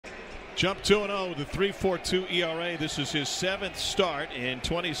Jump 2-0 with a 3.42 ERA. This is his 7th start in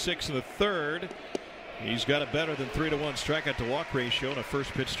 26 in the third. He's got a better than 3-1 strikeout to walk ratio and a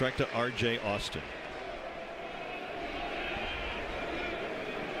first pitch strike to R.J. Austin.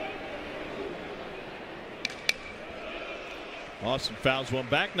 Austin fouls one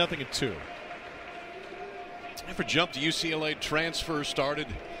back, 0-2. And for Jump, the UCLA transfer started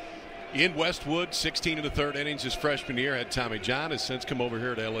in Westwood, 16 in the third innings his freshman year. Had Tommy John, has since come over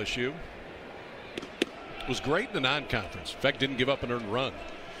here to LSU. Was great in the non-conference. In fact, didn't give up an earned run.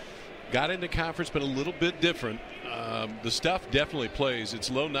 Got into conference, but a little bit different. The stuff definitely plays. It's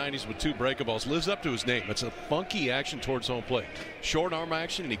low 90s with 2 breakables. Lives up to his name. It's a funky action towards home plate. Short arm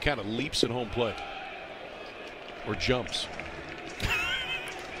action, and he kind of leaps at home plate. Or jumps.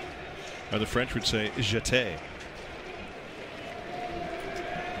 Or the French would say jeté.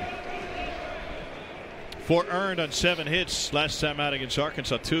 4 earned on 7 hits last time out against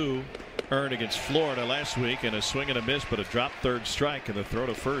Arkansas. 2 earned against Florida last week, and a swing and a miss, but a drop third strike, and the throw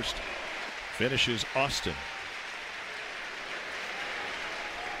to first finishes Austin.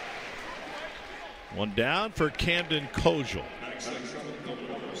 1 down for Camden Kojal.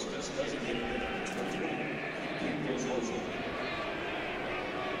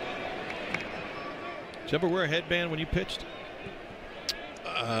 Did you ever wear a headband when you pitched?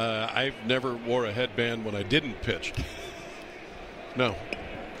 I never wore a headband when I didn't pitch. No.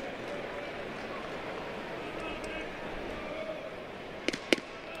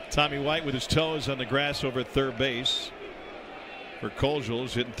 Tommy White with his toes on the grass over at third base. For Kojal,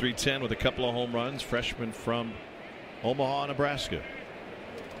 who's hitting .310 with a couple of home runs. Freshman from Omaha, Nebraska.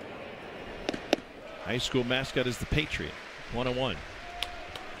 High school mascot is the Patriot. 1-1.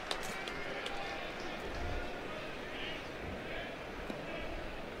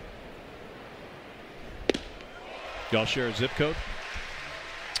 Y'all share a zip code?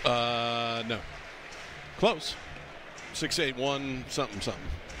 No. Close. 681 something something.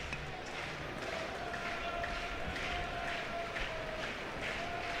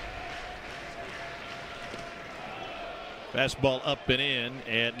 Fastball up and in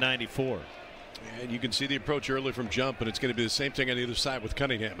at 94. And you can see the approach early from Jump, and it's going to be the same thing on the other side with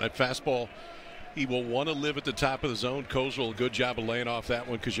Cunningham. That fastball, he will want to live at the top of the zone. Kojal, a good job of laying off that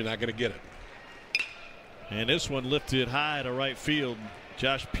one because you're not going to get it. And this one lifted high to right field.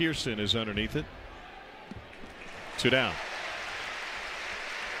 Josh Pearson is underneath it. 2 down.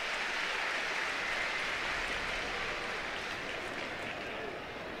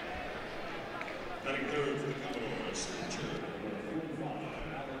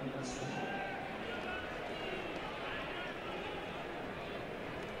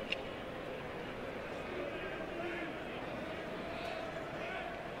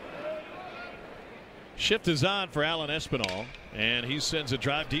 Shift is on for Alan Espinal, and he sends a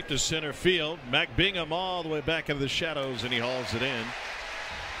drive deep to center field. Mac Bingham all the way back into the shadows, and he hauls it in.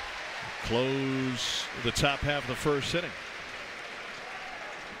 Close the top half of the first inning.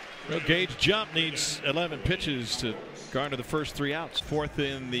 Well, Gage Jump needs 11 pitches to garner the first 3 outs. 4th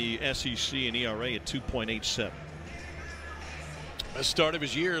in the SEC in ERA at 2.87. Best start of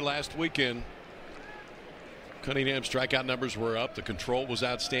his year last weekend. Cunningham's strikeout numbers were up. The control was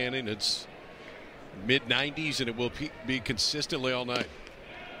outstanding. It's mid-90s, and it will be consistently all night.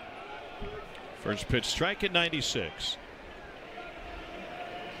 First pitch strike at 96.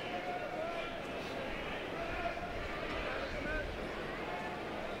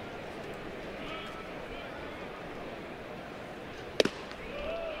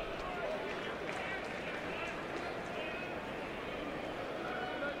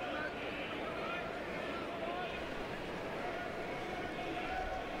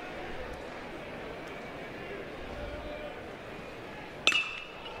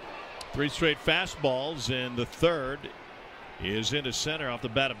 Three straight fastballs, and the third is into center off the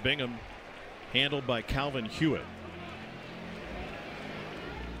bat of Bingham, handled by Calvin Hewitt.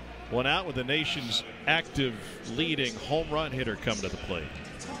 1 out with the nation's active leading home run hitter coming to the plate.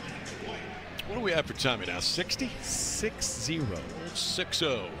 What do we have for Tommy now? 60? 6-0.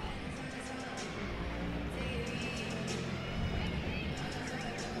 6-0.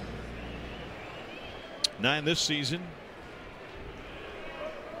 Nine this season.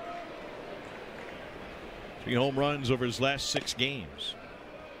 3 home runs over his last 6 games.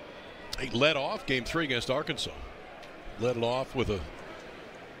 He led off game 3 against Arkansas. Led it off with a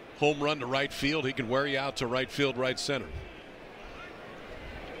home run to right field. He can wear you out to right field, right center.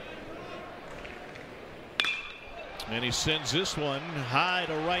 And he sends this one high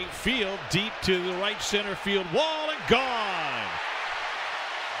to right field, deep to the right center field wall, and gone.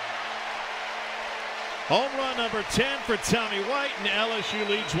 Home run number 10 for Tommy White, and LSU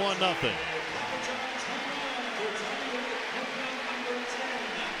leads 1-0.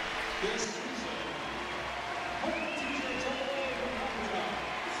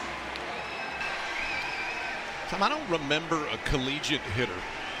 Tom, I don't remember a collegiate hitter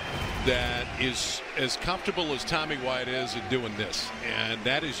that is as comfortable as Tommy White is at doing this, and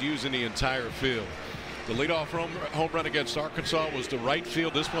that is using the entire field. The leadoff home run against Arkansas was to right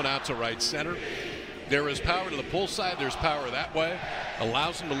field. This one out to right center. There is power to the pull side. There's power that way.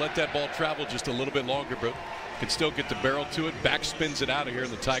 Allows him to let that ball travel just a little bit longer, but can still get the barrel to it. Back spins it out of here,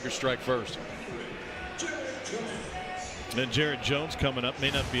 and the Tigers strike first. And Jared Jones coming up.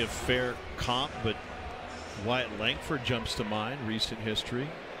 May not be a fair comp, but Wyatt Langford jumps to mind. Recent history.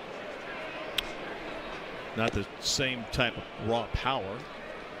 Not the same type of raw power.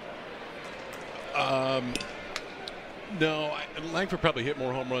 No, Langford probably hit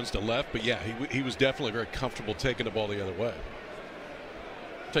more home runs to left, but yeah, he was definitely very comfortable taking the ball the other way.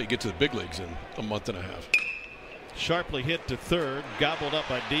 Until you get to the big leagues in a month and a half. Sharply hit to third, gobbled up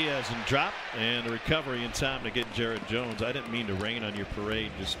by Diaz and dropped, and a recovery in time to get Jared Jones. I didn't mean to rain on your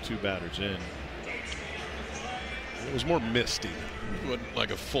parade, just 2 batters in. It was more misty. It wasn't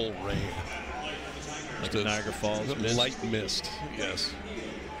like a full rain. Like Niagara Falls mist. Light mist, yes.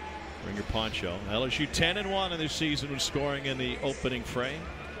 Bring your poncho. LSU 10-1 in this season when scoring in the opening frame.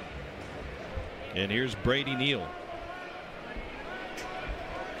 And here's Brady Neal.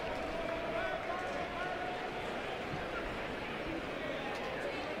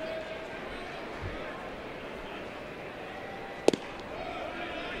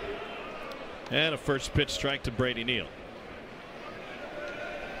 And a first pitch strike to Brady Neal.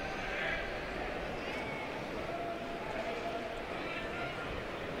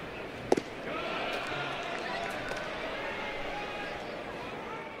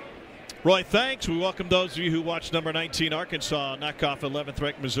 Roy, thanks. We welcome those of you who watch number 19 Arkansas knock off 11th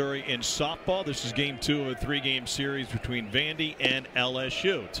ranked Missouri in softball. This is game 2 of a 3-game series between Vandy and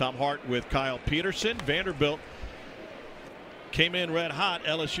LSU. Tom Hart with Kyle Peterson. Vanderbilt came in red hot.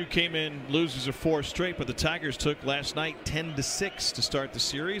 LSU came in losers of 4 straight, but the Tigers took last night 10-6 to start the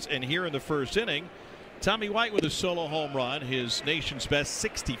series. And here in the first inning, Tommy White with a solo home run, his nation's best,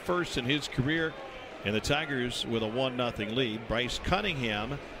 61st in his career, and the Tigers with a 1-0 lead. Bryce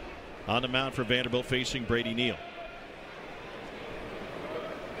Cunningham on the mound for Vanderbilt facing Brady Neal.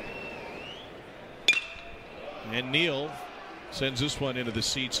 And Neal sends this one into the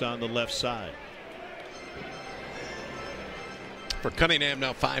seats on the left side. For Cunningham,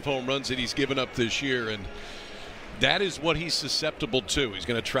 now 5 home runs that he's given up this year, and that is what he's susceptible to. He's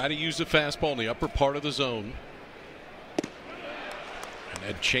going to try to use the fastball in the upper part of the zone. And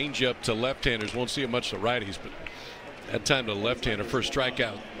that changeup to left-handers, won't see it much to righties, but that time to left-hander for a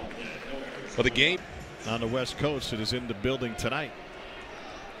strikeout. Well, the game on the West Coast, it is in the building tonight.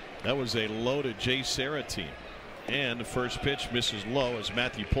 That was a loaded Jay Serra team. And the first pitch misses low as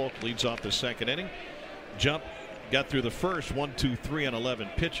Matthew Polk leads off the second inning. Jump got through the first 1, 2, 3 on 11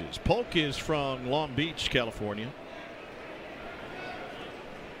 pitches. Polk is from Long Beach, California.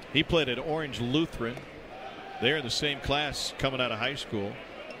 He played at Orange Lutheran. They're in the same class coming out of high school.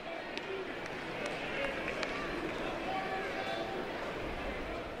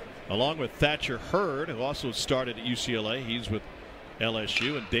 Along with Thatcher Hurd, who also started at UCLA. He's with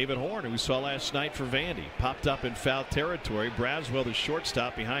LSU. And David Horn, who we saw last night for Vandy, popped up in foul territory. Braswell, the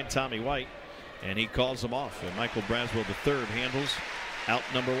shortstop, behind Tommy White, and he calls them off. And Michael Braswell III handles out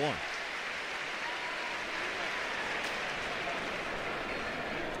number 1.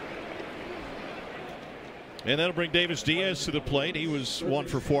 And that'll bring Davis Diaz to the plate. He was 1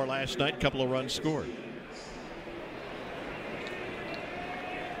 for 4 last night. A couple of runs scored.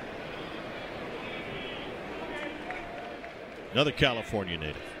 Another California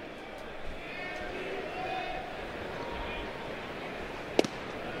native.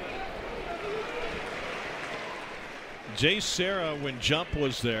 Jay Serra, when Jump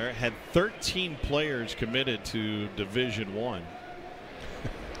was there, had 13 players committed to Division I.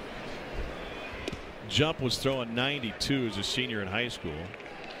 Jump was throwing 92 as a senior in high school.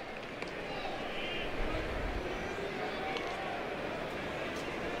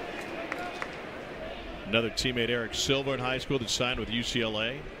 Another teammate, Eric Silva, in high school that signed with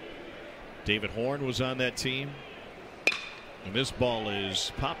UCLA. David Horn was on that team. And this ball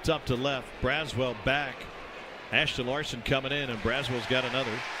is popped up to left. Braswell back. Ashton Larson coming in, and Braswell's got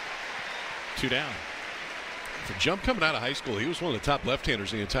another. 2 down. For Jump coming out of high school, he was one of the top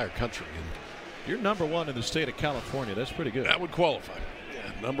left-handers in the entire country. And you're number 1 in the state of California. That's pretty good. That would qualify.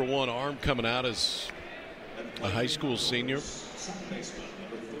 Yeah, number 1 arm coming out as a high school senior.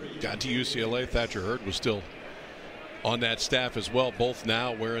 got to UCLA. Thatcher Hurd was still on that staff as well, both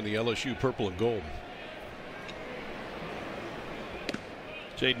now wearing the LSU purple and gold.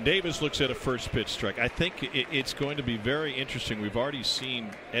 Jaden Davis looks at a first pitch strike. I think it's going to be very interesting. We've already seen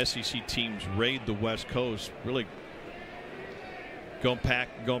SEC teams raid the West Coast, really going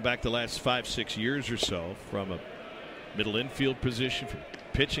back the last 5-6 years or so, from a middle infield position, from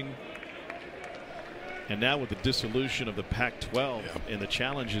pitching, and now with the dissolution of the Pac-12 and the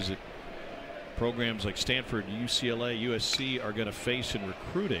challenges that programs like Stanford, UCLA, USC are going to face in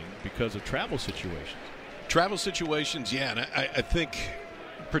recruiting because of travel situations. Travel situations, yeah, and I think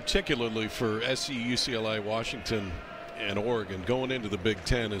particularly for SC, UCLA, Washington, and Oregon, going into the Big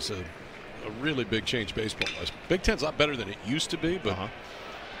Ten is a really big change baseball-wise. Big Ten's a lot better than it used to be, but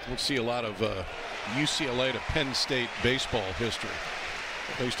we'll see a lot of UCLA to Penn State baseball history.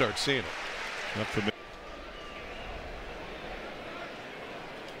 They start seeing it. Not for me.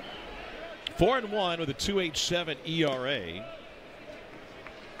 4-1 with a 2.87 ERA.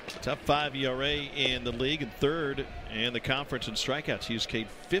 Top 5 ERA in the league and third in the conference in strikeouts. He's K'd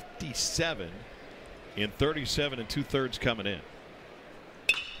 57 in 37 2/3 coming in.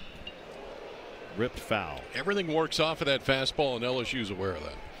 Ripped foul. Everything works off of that fastball, and LSU's aware of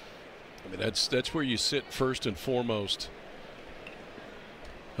that. I mean, that's where you sit first and foremost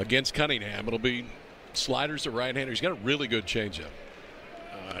against Cunningham. It'll be sliders to right-hander. He's got a really good changeup.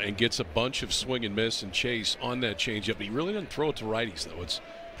 And gets a bunch of swing and miss and chase on that changeup. He really doesn't throw it to righties, though. It's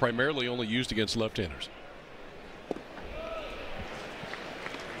primarily only used against left-handers.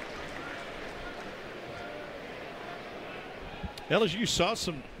 LSU saw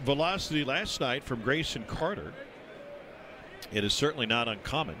some velocity last night from Grayson Carter. It is certainly not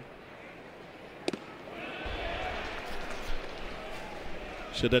uncommon.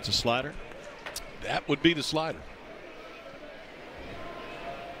 So that's a slider? That would be the slider.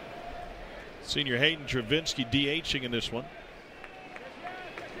 Senior Hayden Travinski DHing in this one.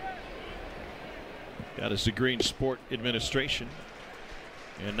 Got his degree in sport administration.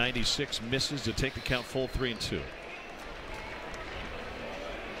 And 96 misses to take the count full 3-2.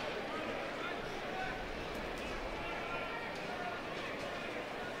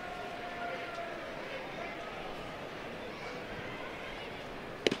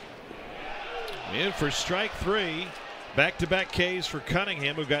 In for strike 3. Back-to-back Ks for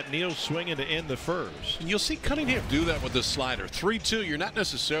Cunningham, who got Neal swinging to end the first. And you'll see Cunningham do that with the slider. 3-2, you're not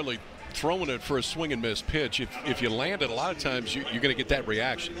necessarily throwing it for a swing and miss pitch. If you land it, a lot of times you're going to get that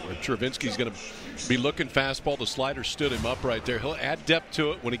reaction. Where Travinski's going to be looking fastball. The slider stood him up right there. He'll add depth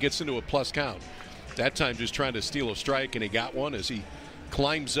to it when he gets into a plus count. That time just trying to steal a strike, and he got one as he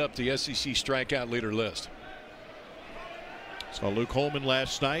climbs up the SEC strikeout leader list. Saw Luke Holman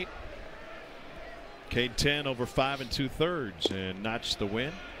last night. K'd 10 over 5 2/3 and notched the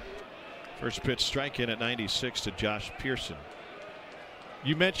win. First pitch strike in at 96 to Josh Pearson.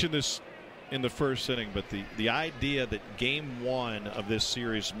 You mentioned this in the first inning, but the idea that game 1 of this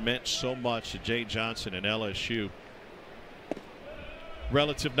series meant so much to Jay Johnson and LSU,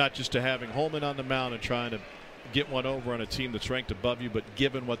 relative not just to having Holman on the mound and trying to get one over on a team that's ranked above you, but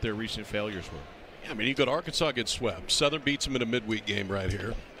given what their recent failures were. Yeah, I mean, you go to Arkansas, gets swept. Southern beats them in a midweek game right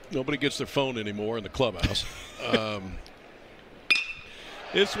here. Nobody gets their phone anymore in the clubhouse.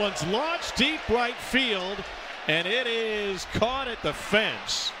 This one's launched deep right field, and it is caught at the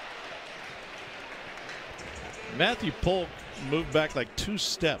fence. Matthew Polk moved back like 2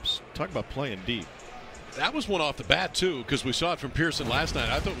 steps. Talk about playing deep. That was one off the bat, too, because we saw it from Pearson last night.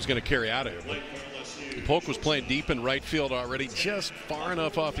 I thought it was going to carry out of here. But Polk was playing deep in right field already, just far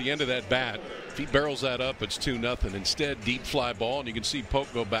enough off the end of that bat. If he barrels that up, it's 2-0. Instead, deep fly ball, and you can see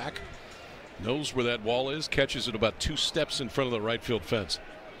Polk go back. Knows where that wall is, catches it about 2 steps in front of the right field fence.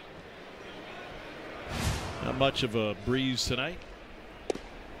 Not much of a breeze tonight.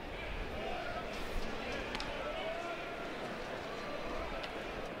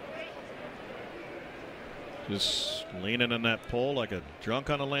 Just leaning on that pole like a drunk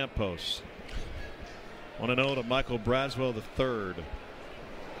on a lamppost. 1-0 to Michael Braswell III.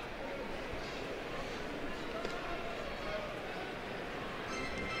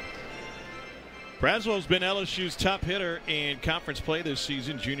 Braswell's been LSU's top hitter in conference play this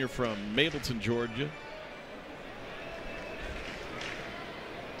season. Junior from Mableton, Georgia.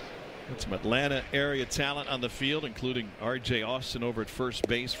 Got some Atlanta area talent on the field, including R.J. Austin over at first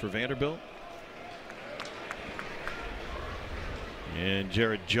base for Vanderbilt. And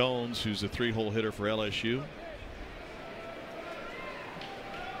Jared Jones, who's a 3-hole hitter for LSU.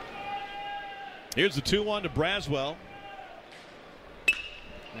 Here's the 2-1 to Braswell.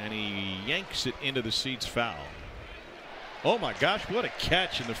 And he yanks it into the seats foul. Oh my gosh, what a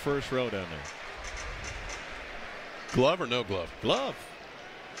catch in the first row down there. Glove or no glove? Glove.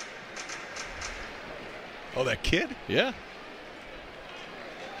 Oh, that kid? Yeah.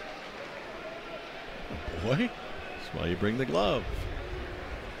 Oh boy. That's why you bring the glove.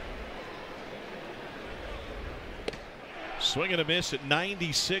 Swing and a miss at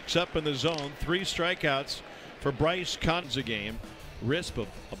 96 up in the zone. 3 strikeouts for Bryce Connors a game. RISP of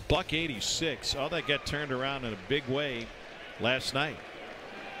 $186. All that got turned around in a big way last night.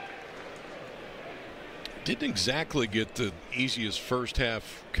 Didn't exactly get the easiest first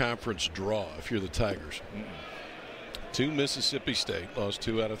half conference draw if you're the Tigers. To Mississippi State, lost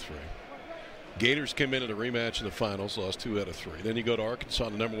 2 out of 3. Gators came in a rematch in the finals, lost 2 out of 3. Then you go to Arkansas,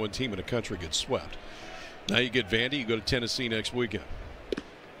 the #1 team in the country, gets swept. Now you get Vandy, you go to Tennessee next weekend.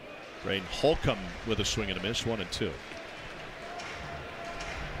 Braden Holcomb with a swing and a miss, 1-2.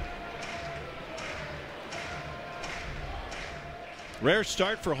 Rare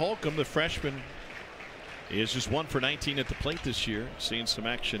start for Holcomb, the freshman. He is just 1 for 19 at the plate this year. Seeing some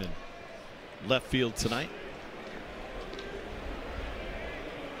action in left field tonight.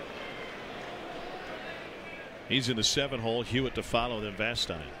 He's in the 7-hole. Hewitt to follow, then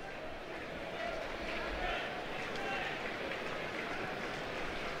Vastine.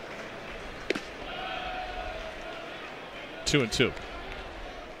 Two and 2.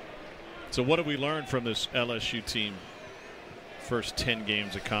 So what have we learned from this LSU team? First 10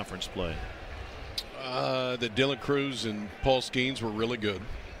 games of conference play. That Dylan Cruz and Paul Skeens were really good.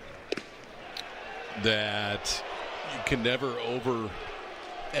 That you can never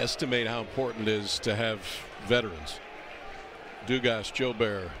overestimate how important it is to have veterans. Dugas, Joe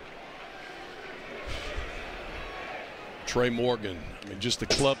Bear, Trey Morgan. I mean, just the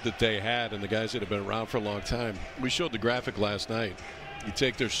club that they had and the guys that have been around for a long time. We showed the graphic last night. You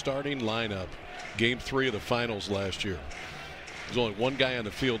take their starting lineup, game 3 of the finals last year. There's only one guy on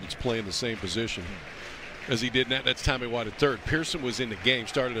the field that's playing the same position as he did. That's Tommy White at third. Pearson was in the game,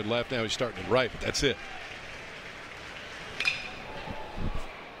 started at left, now he's starting at right, but that's it.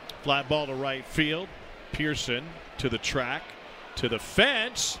 Fly ball to right field. Pearson to the track, to the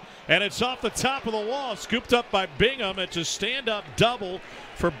fence, and it's off the top of the wall, scooped up by Bingham. It's a stand-up double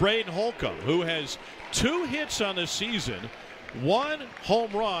for Braden Holcomb, who has 2 hits on the season, 1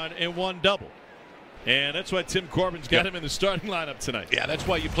 home run and 1 double. And that's why Tim Corbin's got him in the starting lineup tonight. Yeah, that's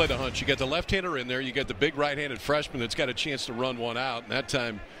why you play the hunch. You got the left-hander in there. You got the big right-handed freshman that's got a chance to run one out. And that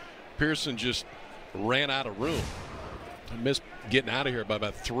time, Pearson just ran out of room. Missed getting out of here by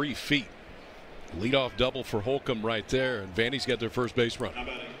about 3 feet. Leadoff double for Holcomb right there, and Vandy's got their first base run.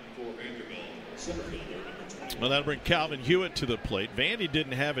 Well, that'll bring Calvin Hewitt to the plate. Vandy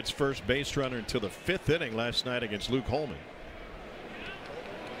didn't have its first base runner until the 5th inning last night against Luke Holman.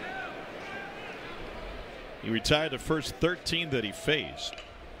 He retired the first 13 that he faced.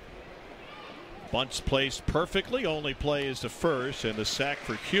 Bunts placed perfectly. Only play is to first, and the sack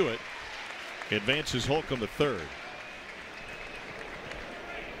for Hewitt advances Holcomb to third.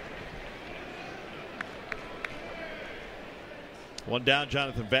 One down,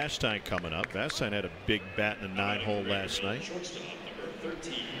 Jonathan Vastine coming up. Vastine had a big bat in the 9-hole last night. Shortstop, number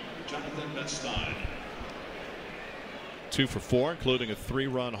 13, Jonathan Vastine. 2 for 4, including a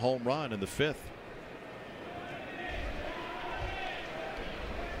 3-run home run in the 5th.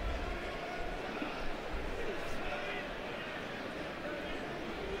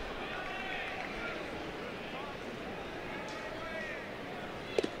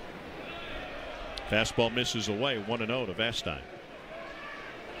 Fastball misses away, 1-0 to Vastine.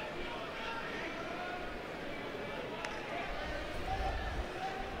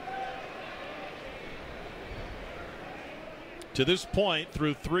 To this point,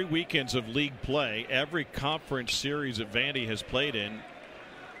 through 3 weekends of league play, every conference series that Vandy has played in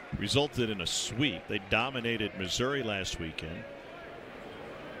resulted in a sweep. They dominated Missouri last weekend.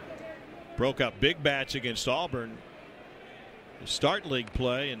 Broke out big bats against Auburn. Start league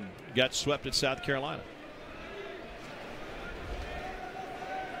play and got swept at South Carolina.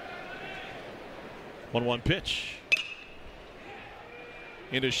 One pitch.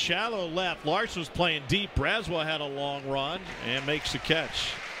 Into shallow left. Larson was playing deep. Braswell had a long run and makes the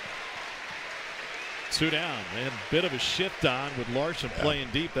catch. 2 down. They had a bit of a shift on with Larson playing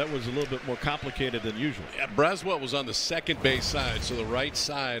deep. That was a little bit more complicated than usual. Yeah, Braswell was on the second base side, so the right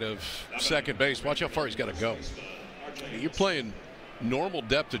side of second base. Watch how far he's got to go. You're playing normal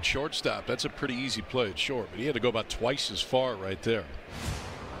depth at shortstop. That's a pretty easy play at short, but he had to go about twice as far right there.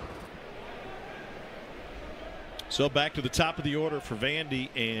 So back to the top of the order for Vandy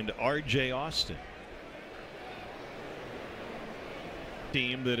and R.J. Austin.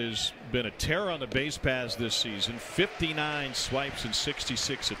 team that has been a terror on the base paths this season. 59 swipes and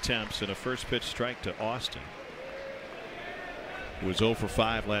 66 attempts, and a first pitch strike to Austin, who was 0 for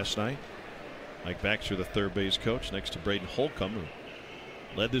 5 last night. Mike Baxter, the third base coach, next to Braden Holcomb, who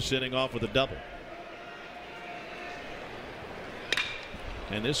led this inning off with a double.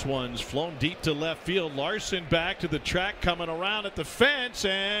 And this one's flown deep to left field. Larson back to the track, coming around at the fence,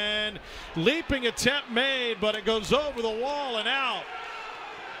 and leaping attempt made, but it goes over the wall and out.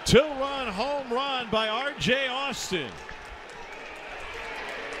 2-run home run by R.J. Austin.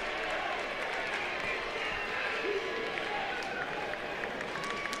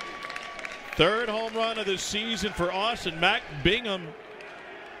 Third home run of the season for Austin. Mac Bingham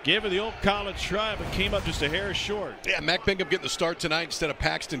gave it the old college try, but came up just a hair short. Yeah, Mac Bingham getting the start tonight instead of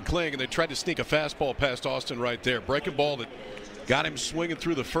Paxton Kling, and they tried to sneak a fastball past Austin right there. Breaking ball that got him swinging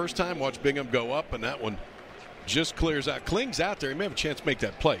through the first time. Watch Bingham go up, and that one just clears out. Kling's out there. He may have a chance to make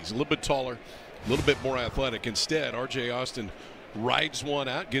that play. He's a little bit taller, a little bit more athletic. Instead, R.J. Austin rides one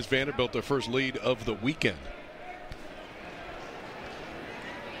out, gives Vanderbilt their first lead of the weekend.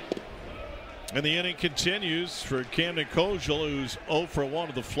 And the inning continues for Camden Kojal, who's 0 for 1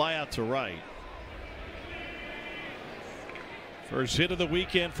 with a fly out to right. First hit of the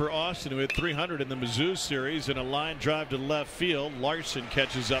weekend for Austin, who hit 300 in the Mizzou series, and a line drive to left field. Larson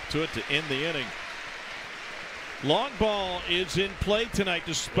catches up to it to end the inning. Long ball is in play tonight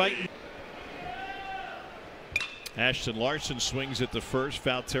despite. Ashton Larson swings at the first,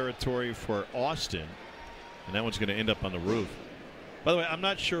 foul territory for Austin, and that one's going to end up on the roof. By the way, I'm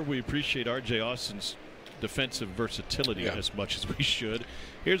not sure we appreciate R.J. Austin's defensive versatility as much as we should.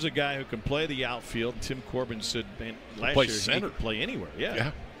 Here's a guy who can play the outfield. Tim Corbin said, man, last year he could play anywhere.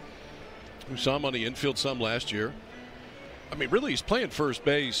 Yeah. We saw him on the infield some last year. I mean, really, he's playing first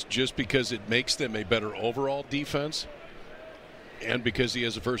base just because it makes them a better overall defense, and because he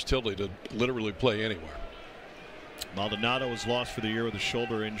has the versatility to literally play anywhere. Maldonado was lost for the year with a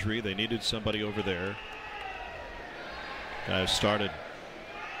shoulder injury. They needed somebody over there. Guy started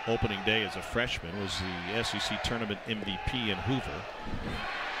opening day as a freshman, was the SEC tournament MVP in Hoover.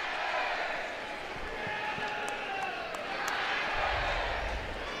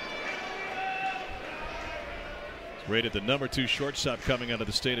 He's rated the #2 shortstop coming out of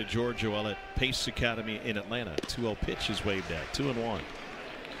the state of Georgia while at Pace Academy in Atlanta. 2-0 pitch is waved at. 2-1.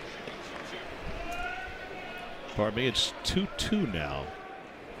 Pardon me, it's 2-2 now.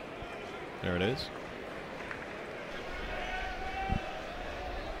 There it is.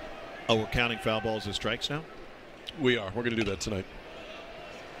 Oh, we're counting foul balls as strikes now? We are. We're going to do that tonight.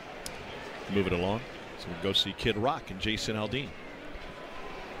 Move it along. So we'll go see Kid Rock and Jason Aldean.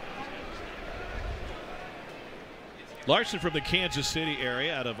 Larson from the Kansas City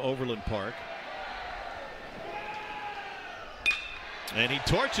area out of Overland Park. And he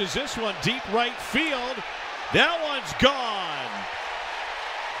torches this one deep right field. That one's gone.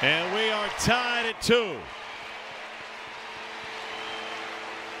 And we are tied at 2.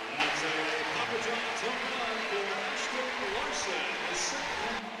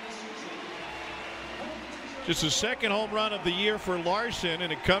 Just the second home run of the year for Larson,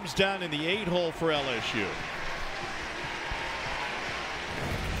 and it comes down in the 8-hole for LSU.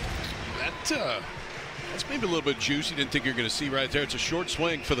 That's maybe a little bit juicy. Didn't think you're going to see right there. It's a short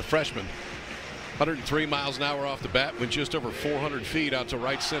swing for the freshman. 103 miles an hour off the bat, went just over 400 feet out to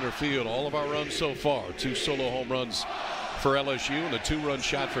right center field. All of our runs so far, 2 solo home runs for LSU and a 2-run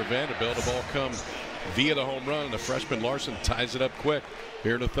shot for Vanderbilt have all come via the home run. And the freshman Larson ties it up quick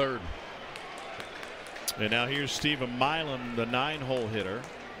here in the third. And now here's Stephen Milam, the 9-hole hitter.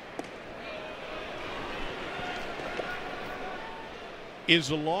 Is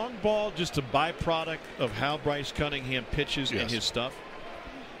the long ball just a byproduct of how Bryce Cunningham pitches and his stuff?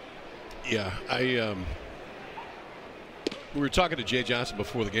 Yeah, we were talking to Jay Johnson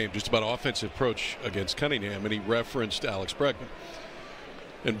before the game just about offensive approach against Cunningham, and he referenced Alex Bregman.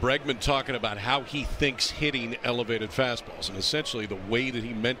 And Bregman talking about how he thinks hitting elevated fastballs, and essentially the way that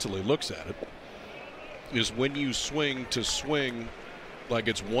he mentally looks at it is when you swing to swing like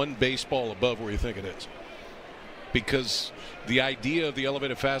it's one baseball above where you think it is. Because the idea of the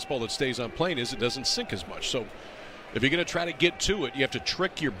elevated fastball that stays on plane is it doesn't sink as much. So if you're going to try to get to it, you have to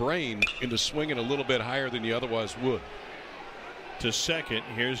trick your brain into swinging a little bit higher than you otherwise would. To second,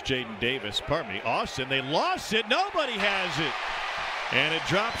 here's Jaden Davis. Pardon me, Austin. They lost it. Nobody has it. And it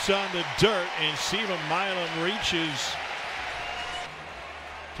drops on the dirt, and Stephen Milam reaches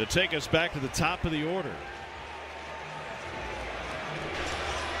to take us back to the top of the order.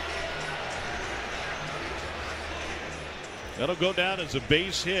 That'll go down as a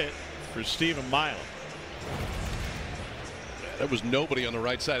base hit for Stephen Milam. There was nobody on the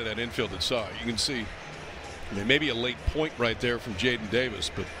right side of that infield that saw it. You can see, I mean, maybe a late point right there from Jaden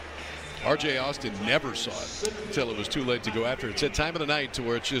Davis, but R.J. Austin never saw it until it was too late to go after it. It's that time of the night to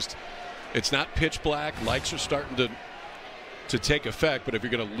where it's not pitch black. Lights are starting to take effect, but if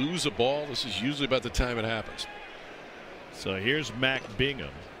you're going to lose a ball, this is usually about the time it happens. So here's Mac Bingham,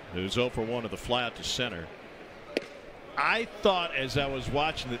 who's 0 for 1 of the fly out to center. I thought as I was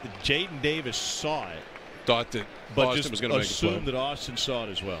watching that Jaden Davis saw it. Thought that but Austin just was going to make a play. assumed that Austin saw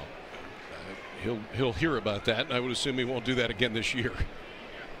it as well. He'll hear about that, and I would assume he won't do that again this year.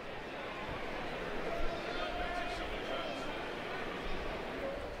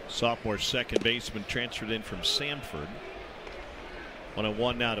 Sophomore second baseman transferred in from Samford.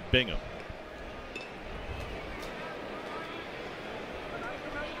 1-1 now to Bingham.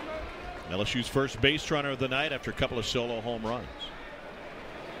 LSU's first base runner of the night after a couple of solo home runs.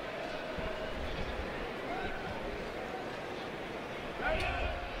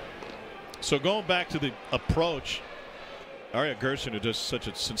 So going back to the approach, Aria Gerson, who does such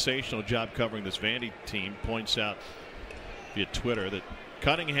a sensational job covering this Vandy team, points out via Twitter that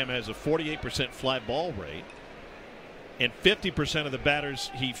Cunningham has a 48% fly ball rate, and 50% of the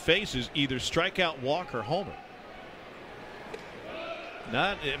batters he faces either strike out, walk, or homer.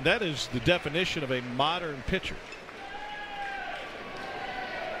 That is the definition of a modern pitcher.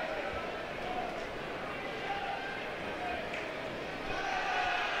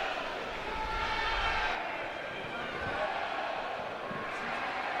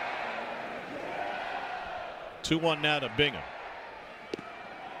 Two 2-1 now to Bingham.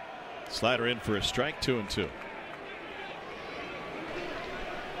 Slider in for a strike, 2-2.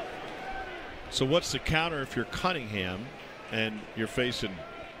 So what's the counter if you're Cunningham and you're facing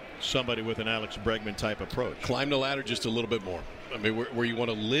somebody with an Alex Bregman type approach? Climb the ladder just a little bit more. I mean, where you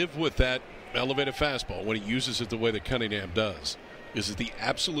want to live with that elevated fastball when he uses it the way that Cunningham does. Is it the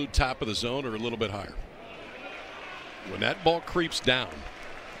absolute top of the zone or a little bit higher? When that ball creeps down,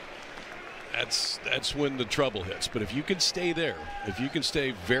 that's when the trouble hits. But if you can stay there, if you can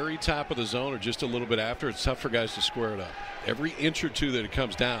stay very top of the zone or just a little bit after, it's tough for guys to square it up. Every inch or two that it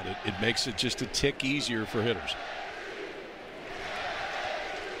comes down, it makes it just a tick easier for hitters.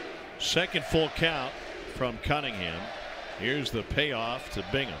 Second full count from Cunningham. Here's the payoff to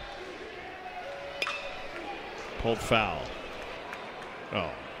Bingham. Pulled foul.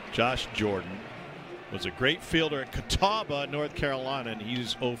 Oh, Josh Jordan was a great fielder at Catawba, North Carolina, and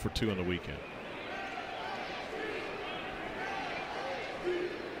he's 0 for 2 on the weekend.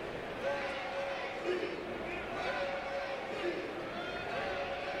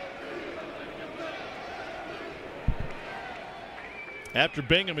 After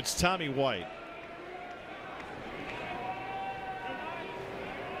Bingham, it's Tommy White.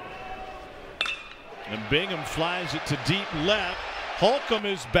 And Bingham flies it to deep left. Holcomb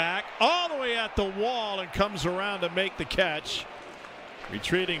is back all the way at the wall and comes around to make the catch.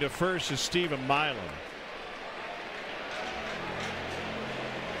 Retreating to first is Stephen Milan.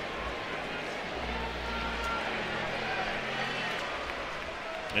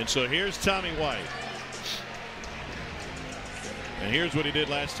 And so here's Tommy White. And here's what he did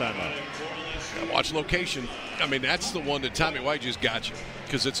last time out. Watch location. I mean, that's the one that Tommy White just got you,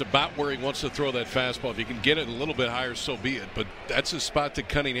 because it's about where he wants to throw that fastball. If you can get it a little bit higher, so be it. But that's a spot that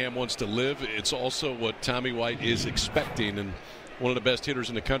Cunningham wants to live. It's also what Tommy White is expecting, and one of the best hitters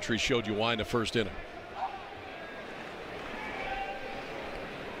in the country showed you why in the first inning.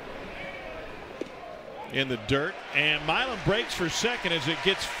 In the dirt, and Milan breaks for second as it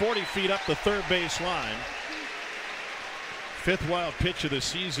gets 40 feet up the third base line. Fifth wild pitch of the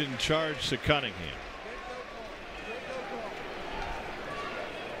season charged to Cunningham.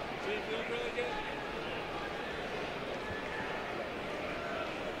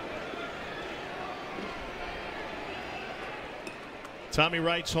 Tommy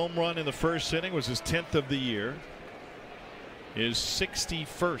Wright's home run in the first inning was his 10th of the year, his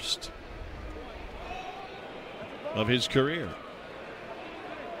 61st of his career.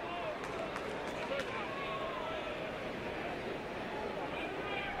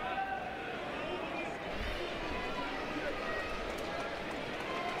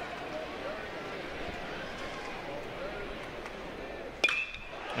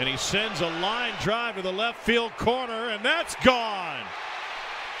 And he sends a line drive to the left field corner, and that's gone.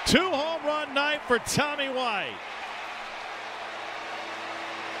 2-home run night for Tommy White.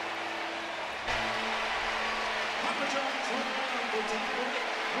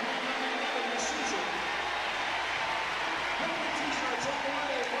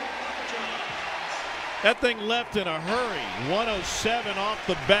 That thing left in a hurry. 107 off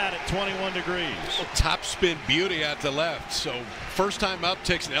the bat at 21 degrees. Top spin beauty out to left. So first time up,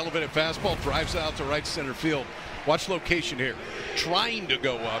 takes an elevated fastball, drives out to right center field. Watch location here. Trying to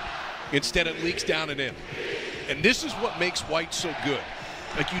go up. Instead, it leaks down and in. And this is what makes White so good.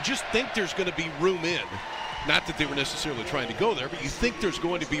 Like, you just think there's going to be room in. Not that they were necessarily trying to go there, but you think there's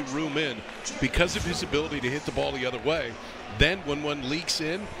going to be room in because of his ability to hit the ball the other way. Then when one leaks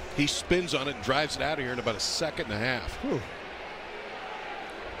in, he spins on it and drives it out of here in about a second and a half. Whew.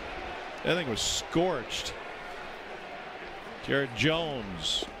 That thing was scorched. Jared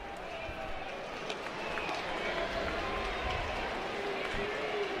Jones.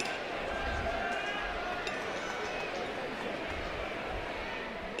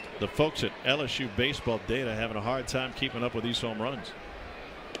 The folks at LSU Baseball Data having a hard time keeping up with these home runs.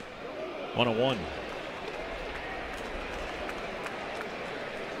 101.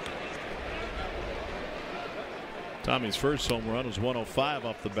 Tommy's first home run was 105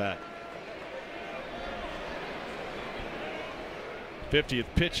 off the bat. 50th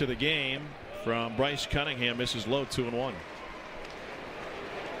pitch of the game from Bryce Cunningham, misses low, 2-1.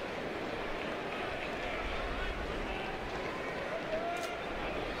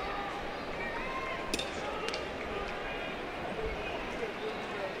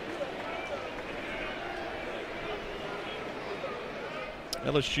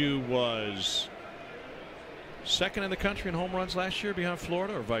 LSU was second in the country in home runs last year behind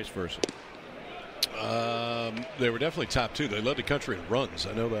Florida, or vice versa? They were definitely top two. They led the country in runs.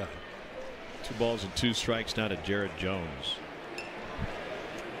 I know that. 2 balls and 2 strikes now to Jared Jones.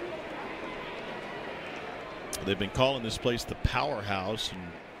 They've been calling this place the powerhouse and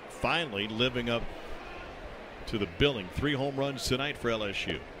finally living up to the billing. 3 home runs tonight for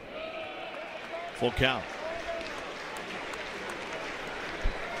LSU. Full count.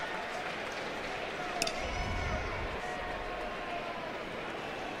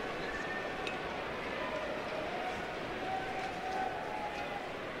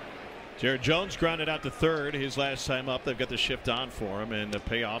 Jared Jones grounded out to third his last time up. They've got the shift on for him, and the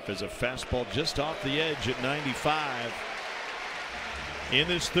payoff is a fastball just off the edge at 95. In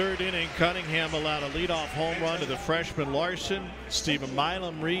this third inning, Cunningham allowed a leadoff home run to the freshman Larson. Stephen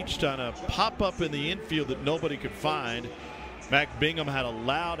Milam reached on a pop-up in the infield that nobody could find. Mac Bingham had a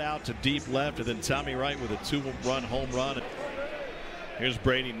loud out to deep left, and then Tommy Wright with a 2-run home run. Here's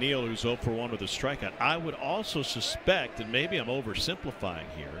Brady Neal, who's 0 for 1 with a strikeout. I would also suspect, and maybe I'm oversimplifying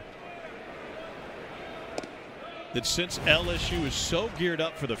here, that since LSU is so geared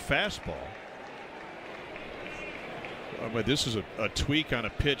up for the fastball, but this is a tweak on a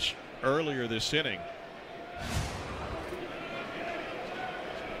pitch earlier this inning.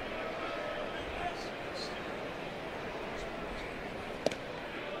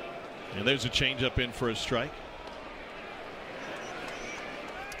 And there's a changeup in for a strike.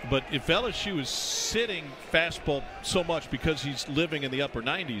 But if LSU is sitting fastball so much because he's living in the upper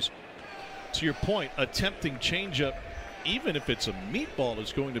 90s, to your point, attempting changeup, even if it's a meatball,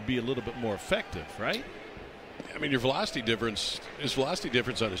 is going to be a little bit more effective, right? I mean, your velocity difference, his velocity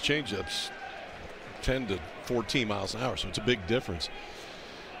difference on his changeups, 10 to 14 miles an hour, so it's a big difference.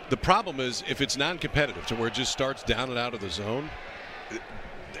 The problem is if it's non-competitive to where it just starts down and out of the zone,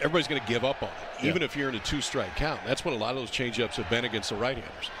 everybody's going to give up on it, even if you're in a 2-strike count. That's what a lot of those changeups have been against the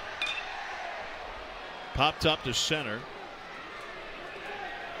right-handers. Popped up to center.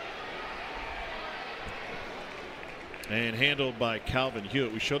 And handled by Calvin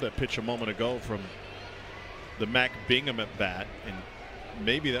Hewitt. We showed that pitch a moment ago from the Mac Bingham at bat, and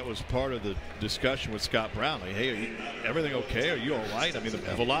maybe that was part of the discussion with Scott Brown. Like, hey, everything okay? Are you all right? I mean, the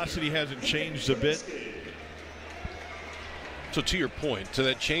velocity hasn't changed a bit. So to your point, to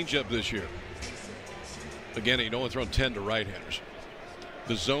that changeup this year, again, he'd only thrown 10 to right-handers.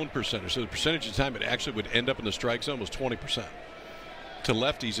 The zone percentage, so the percentage of time it actually would end up in the strike zone was 20%. To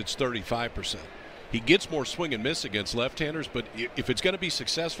lefties, it's 35%. He gets more swing and miss against left-handers, but if it's going to be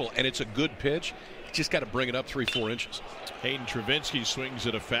successful and it's a good pitch, you just got to bring it up 3-4 inches. Hayden Travinski swings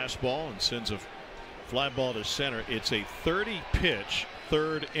at a fastball and sends a fly ball to center. It's a 30-pitch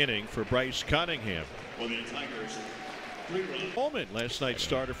third inning for Bryce Cunningham. Coleman, last night's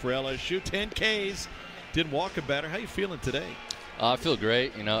starter for LSU, 10 Ks, didn't walk a batter. How you feeling today? I feel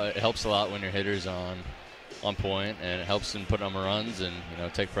great. You know, it helps a lot when your hitter's on point, and it helps in putting on runs and, you know,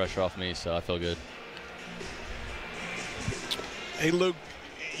 take pressure off me, so I feel good. Hey, Luke,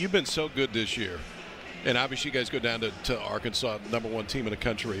 you've been so good this year. And obviously you guys go down to Arkansas, #1 team in the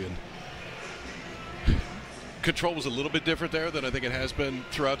country. And control was a little bit different there than I think it has been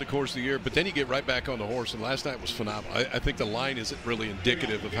throughout the course of the year. But then you get right back on the horse, and last night was phenomenal. I think the line isn't really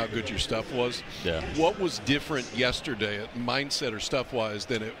indicative of how good your stuff was. Yeah. What was different yesterday, mindset or stuff-wise,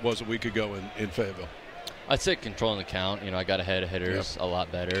 than it was a week ago in Fayetteville? I'd say controlling the count. I got ahead of hitters a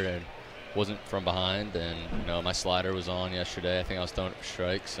lot better and wasn't from behind. And, my slider was on yesterday. I think I was throwing it for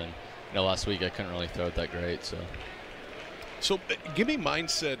strikes. And, last week I couldn't really throw it that great. So give me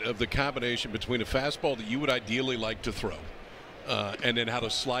mindset of the combination between a fastball that you would ideally like to throw and then how the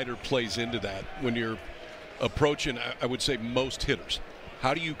slider plays into that when you're approaching, I would say, most hitters.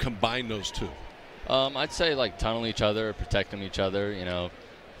 How do you combine those two? I'd say tunnel each other, protecting each other,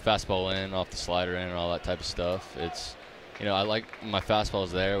 fastball in, off the slider in, and all that type of stuff. It's, I like my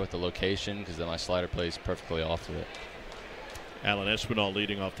fastballs there with the location because then my slider plays perfectly off of it. Alan Espinal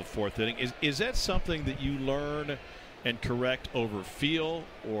leading off the fourth inning. Is that something that you learn and correct over feel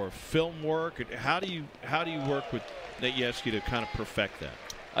or film work? How do you work with Nate Yeskie to kind of perfect that?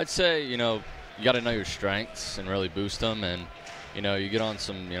 I'd say you got to know your strengths and really boost them, and you get on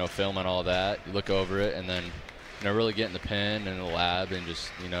some film and all that. You look over it, and then really get in the pen and the lab and just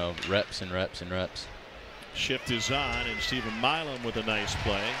reps and reps and reps. Shift is on, and Stephen Milam with a nice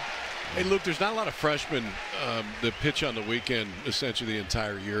play. Hey, Luke, there's not a lot of freshmen that pitch on the weekend essentially the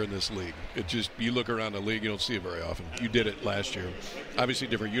entire year in this league. You look around the league, you don't see it very often. You did it last year. Obviously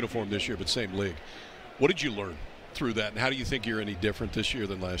different uniform this year, but same league. What did you learn through that, and how do you think you're any different this year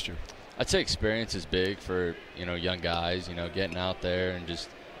than last year? I'd say experience is big for, young guys, getting out there and just,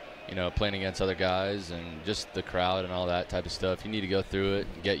 playing against other guys and just the crowd and all that type of stuff. You need to go through it,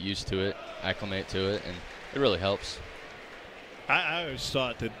 get used to it, acclimate to it, and it really helps. I always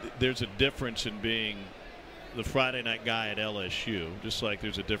thought that there's a difference in being the Friday night guy at LSU, just like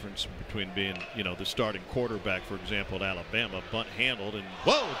there's a difference between being, the starting quarterback, for example, at Alabama, bunt handled and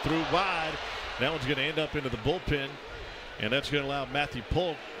threw wide. That one's going to end up into the bullpen, and that's going to allow Matthew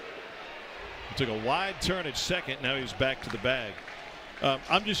Polk. He took a wide turn at second. Now he's back to the bag.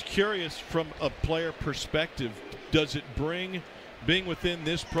 I'm just curious from a player perspective, does it bring being within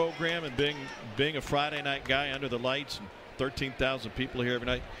this program and being a Friday night guy under the lights and 13,000 people here every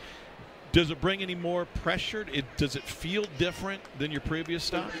night, does it bring any more pressure? Does it feel different than your previous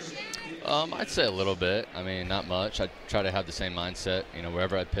stops? I'd say a little bit. I mean, not much. I try to have the same mindset.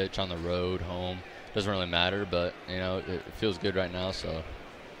 Wherever I pitch, on the road, home, doesn't really matter. But it feels good right now. So.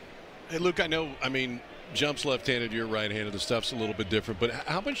 Hey, Luke, jumps left-handed, you're right-handed. The stuff's a little bit different. But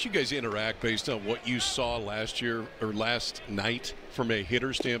how much you guys interact based on what you saw last year or last night from a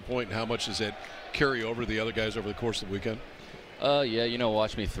hitter standpoint, and how much does that carry over to the other guys over the course of the weekend? Yeah,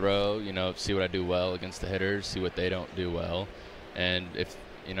 watch me throw, see what I do well against the hitters, see what they don't do well. And if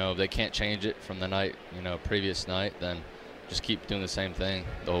they can't change it from the night, previous night, then just keep doing the same thing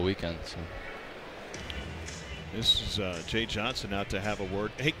the whole weekend. So. This is Jay Johnson out to have a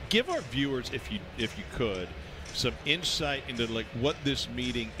word. Hey, give our viewers, if you could, some insight into what this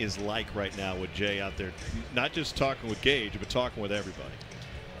meeting is like right now with Jay out there, not just talking with Gage, but talking with everybody.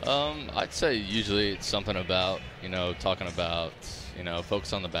 I'd say usually it's something about, talking about,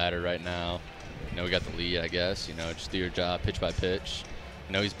 focus on the batter right now. We got the lead, I guess, just do your job pitch by pitch.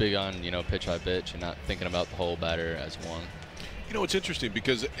 He's big on, pitch by pitch and not thinking about the whole batter as one. It's interesting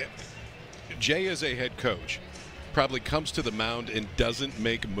because Jay as a head coach probably comes to the mound and doesn't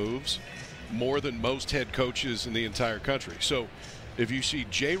make moves more than most head coaches in the entire country. So if you see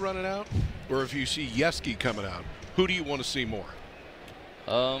Jay running out or if you see Yeskie coming out, who do you want to see more?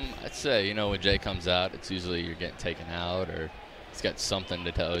 I'd say, when Jay comes out, it's usually you're getting taken out or he's got something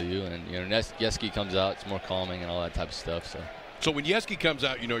to tell you. And, Yeskie comes out, it's more calming and all that type of stuff. So when Yeskie comes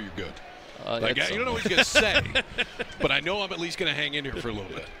out, you're good. You don't know what he's going to say, but I know I'm at least going to hang in here for a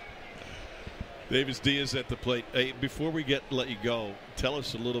little bit. Davis Diaz at the plate. Hey, before we let you go, tell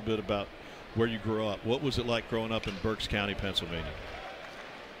us a little bit about where you grew up. What was it like growing up in Berks County, Pennsylvania?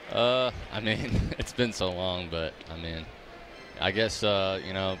 It's been so long, but I guess,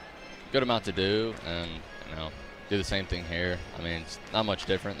 good amount to do and, do the same thing here. It's not much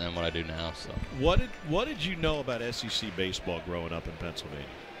different than what I do now. So. What did you know about SEC baseball growing up in Pennsylvania?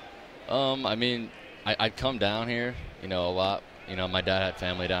 I'd come down here, a lot. My dad had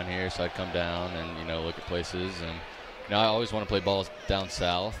family down here, so I'd come down and, look at places. And, I always want to play balls down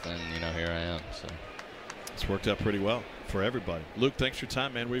south, and, here I am. So it's worked out pretty well for everybody. Luke, thanks for your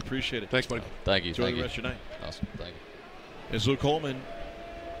time, man. We appreciate it. Thanks, buddy. Thank you. Enjoy the rest of your night. Awesome. Thank you. It's Luke Holman.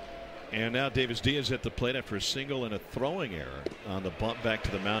 And now Davis Diaz at the plate after a single and a throwing error on the bump back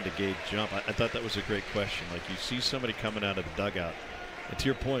to the mound to Gage jump. I thought that was a great question. You see somebody coming out of the dugout. And to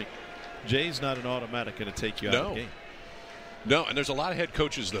your point, Jay's not an automatic going to take you out of the game. No, and there's a lot of head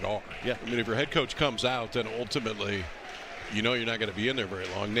coaches that are. Yeah. I mean, if your head coach comes out, then ultimately, you know you're not going to be in there very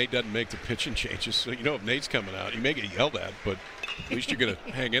long. Nate doesn't make the pitching changes, so you know if Nate's coming out, you may get yelled at, but at least you're going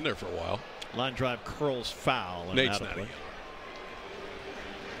to hang in there for a while. Line drive curls foul. And Nate's not a yeller.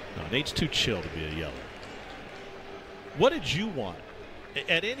 No, Nate's too chill to be a yeller. What did you want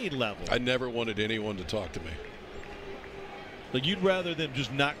at any level? I never wanted anyone to talk to me. Like, you'd rather them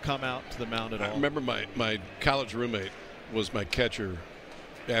just not come out to the mound at all? I remember my college roommate was my catcher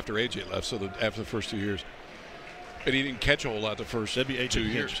after AJ left, so after the first 2 years. And he didn't catch a whole lot the first 2 years. That'd be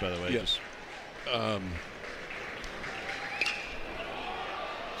AJ Hinch, by the way. Yes.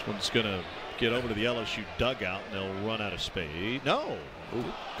 This one's going to get over to the LSU dugout, and they'll run out of space. No. Ooh,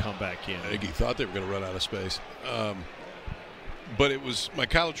 come back in. I think he thought they were going to run out of space. But it was my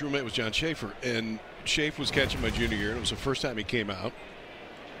college roommate was John Schaefer, and Schaefer was catching my junior year, and it was the first time he came out.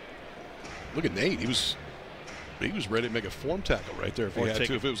 Look at Nate. He was ready to make a form tackle right there if he had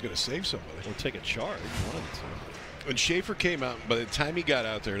to, if it was going to save somebody. Or take a charge. One of the two. When Schaefer came out, by the time he got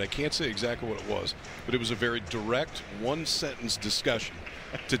out there, and I can't say exactly what it was, but it was a very direct one-sentence discussion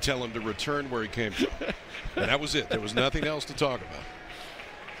to tell him to return where he came from. And that was it. There was nothing else to talk about.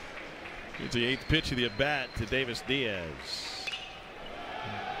 It's the 8th pitch of the at-bat to Davis Diaz.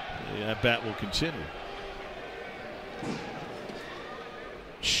 The at-bat will continue.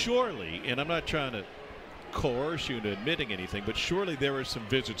 Surely, and I'm not trying to coerce you into admitting anything, but surely there were some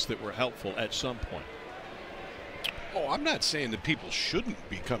visits that were helpful at some point. Oh, I'm not saying that people shouldn't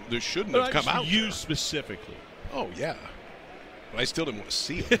have come out. You specifically. Oh yeah, but I still didn't want to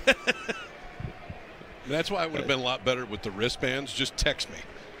see them. That's why it would have been a lot better with the wristbands. Just text me.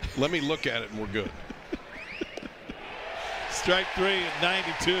 Let me look at it and we're good. Strike 3 at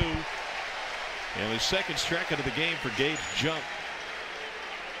 92. And the second strikeout of the game for Gage Jump.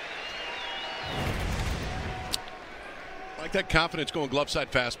 Like that confidence going glove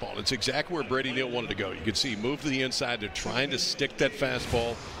side fastball. It's exactly where Brady Neal wanted to go. You can see he moved to the inside. They're trying to stick that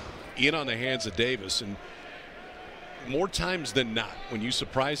fastball in on the hands of Davis. And more times than not, when you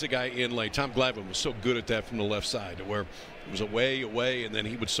surprise a guy in late, Tom Glavine was so good at that from the left side, where it was away, and then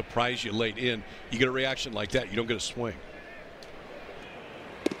he would surprise you late in. You get a reaction like that, you don't get a swing.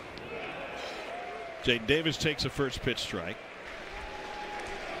 Jaden Davis takes a first pitch strike.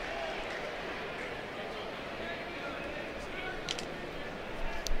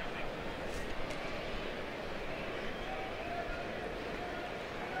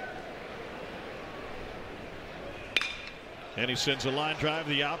 And he sends a line drive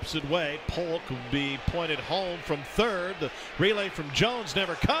the opposite way. Polk will be pointed home from third. The relay from Jones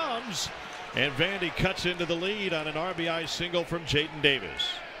never comes. And Vandy cuts into the lead on an RBI single from Jaden Davis.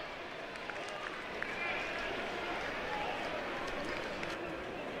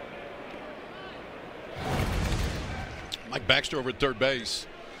 Mike Baxter over at third base.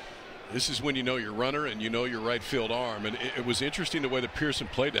 This is when you know your runner and you know your right field arm. And it was interesting the way that Pearson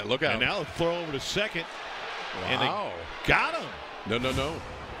played that. Look out. And now they'll throw over to second. Wow. And they got him. No.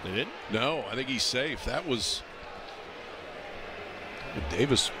 They didn't? No, I think he's safe. That was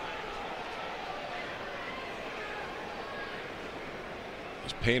Davis.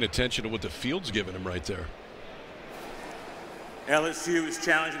 He's paying attention to what the field's giving him right there. LSU is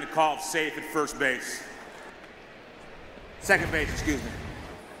challenging the call of safe at first base. Second base, excuse me.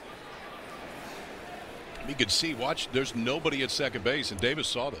 You could see, watch, there's nobody at second base, and Davis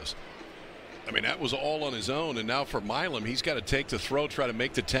saw this. I mean, that was all on his own, and now for Milam, he's got to take the throw, try to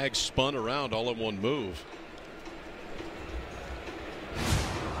make the tag spun around all in one move.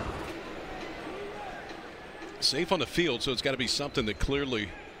 Safe on the field, so it's got to be something that clearly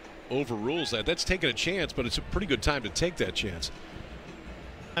overrules that. That's taking a chance, but it's a pretty good time to take that chance.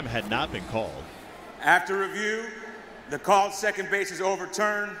 Time had not been called. After review, the called second base is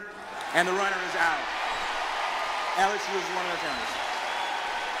overturned, and the runner is out. LSU is one of the runners.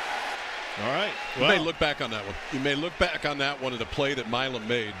 All right. Well, you may look back on that one. You may look back on that one at the play that Milam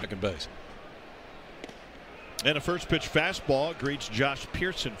made second base. And a first pitch fastball greets Josh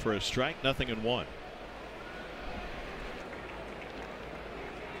Pearson for a strike, 0-1.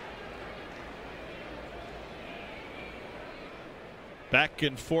 Back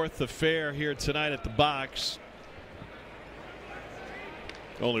and forth affair here tonight at the box.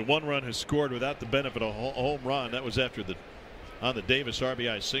 Only one run has scored without the benefit of a home run. That was after on the Davis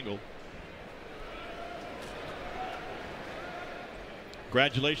RBI single.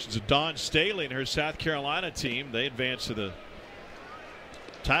 Congratulations to Dawn Staley and her South Carolina team. They advanced to the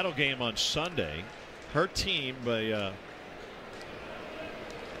title game on Sunday. Her team by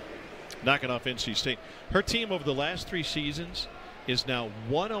knocking off NC State. Her team over the last 3 seasons is now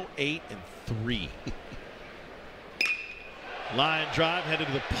 108-3. Line drive headed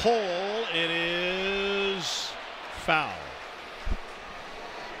to the pole. It is foul.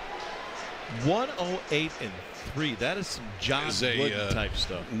 108-3. That is some John Wooden type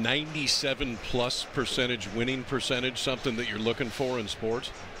stuff. 97+% winning percentage, something that you're looking for in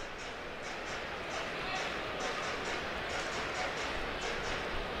sports.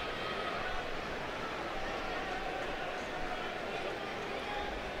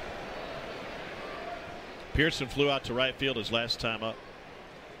 Pearson flew out to right field his last time up.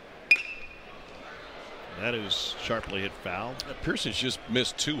 That is sharply hit foul. Pearson's just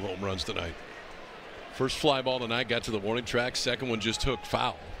missed 2 home runs tonight. First fly ball tonight got to the warning track. Second one just took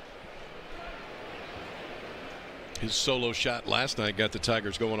foul. His solo shot last night got the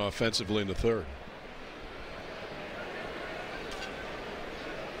Tigers going offensively in the third.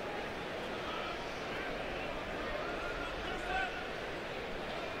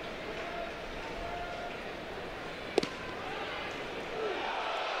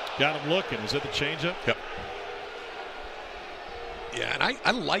 Got him looking. Is it the changeup? Yep. Yeah, and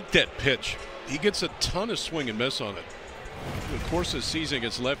I like that pitch. He gets a ton of swing and miss on it. Of course, this season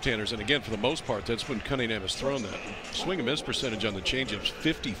against left-handers, and again, for the most part, that's when Cunningham has thrown that. Swing and miss percentage on the changeup is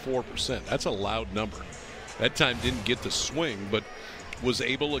 54%. That's a loud number. That time didn't get the swing, but was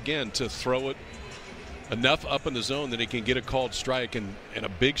able again to throw it enough up in the zone that he can get a called strike and a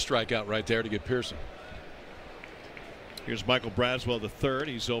big strikeout right there to get Pearson. Here's Michael Braswell, the third.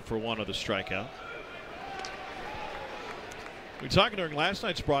 He's 0 for 1 on the strikeout. We were talking during last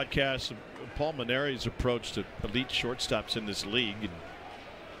night's broadcast of Paul Maneri's approach to elite shortstops in this league. And,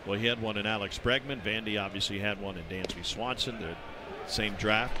 well, he had one in Alex Bregman. Vandy obviously had one in Dansby Swanson. They're same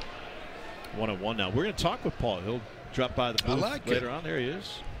draft. 1-1 now. We're going to talk with Paul. He'll drop by the booth later on. There he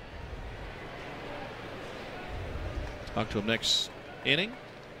is. Talk to him next inning.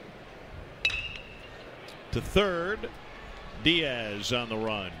 To third. Diaz on the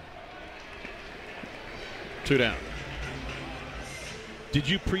run. 2 down. Did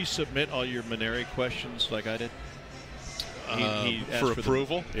you pre-submit all your Maneri questions like I did? He for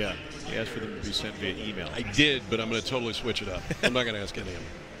approval? Yeah. He asked for them to be sent via email. I did, but I'm going to totally switch it up. I'm not going to ask any of them.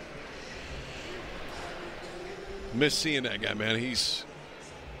 Miss seeing that guy, man. He's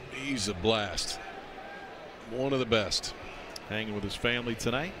a blast. One of the best. Hanging with his family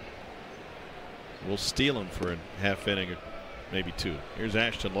tonight. We'll steal him for a half inning or maybe 2. Here's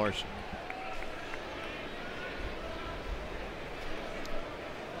Ashton Larson.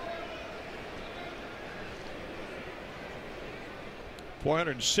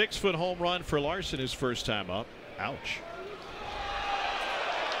 .406-foot home run for Larson his first time up. Ouch.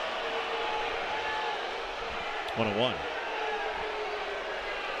 1-1.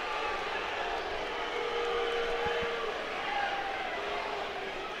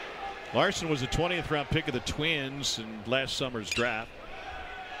 Larson was the 20th round pick of the Twins in last summer's draft.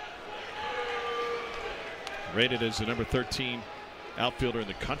 Rated as the number 13 outfielder in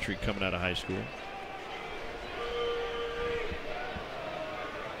the country coming out of high school.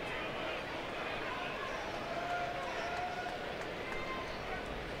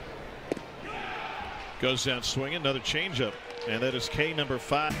 Goes down swinging, another changeup, and that is K number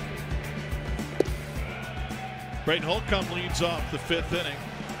 5. Braden Holcomb leads off the 5th inning.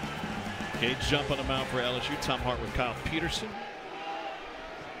 Gage jump on the mound for LSU. Tom Hart with Kyle Peterson.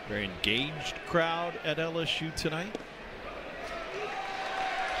 Very engaged crowd at LSU tonight.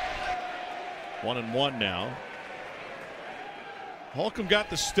 1-1 now. Holcomb got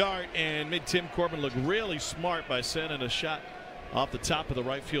the start and made Tim Corbin look really smart by sending a shot off the top of the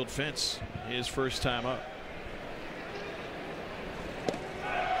right field fence his first time up.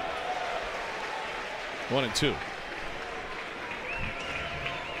 One and 2.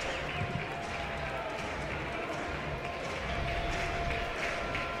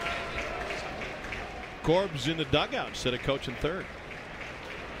 Corb's in the dugout instead of coaching third.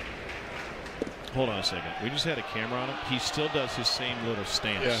 Hold on a second. We just had a camera on him. He still does his same little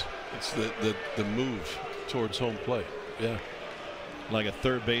stance. Yeah, it's the move towards home plate. Yeah. Like a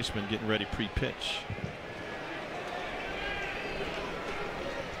third baseman getting ready pre-pitch.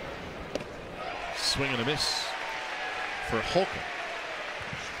 Swing and a miss for Holcomb.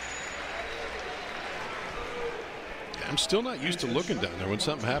 I'm still not used to looking down there. When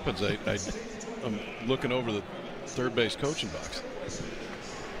something happens, I'm looking over the third base coaching box.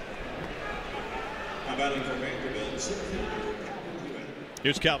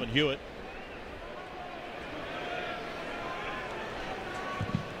 Here's Calvin Hewitt.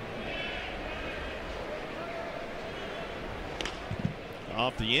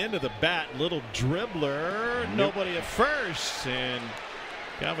 Off the end of the bat, little dribbler, nobody at first, and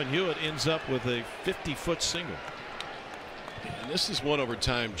Calvin Hewitt ends up with a 50-foot single. And this is one over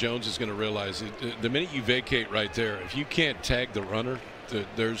time. Jones is going to realize it. The minute you vacate right there, if you can't tag the runner,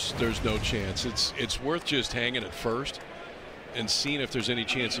 there's no chance. It's worth just hanging at first and seeing if there's any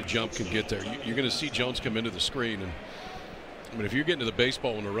chance a jump can get there. You're going to see Jones come into the screen, and I mean, if you're getting to the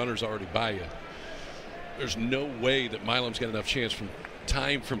baseball when the runner's already by you, there's no way that Milam's got enough chance from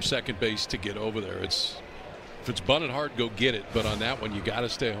time from second base to get over there. If it's bunted hard, go get it, but on that one you got to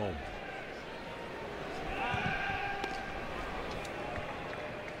stay home.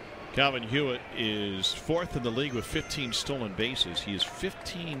 Calvin Hewitt is fourth in the league with 15 stolen bases. He is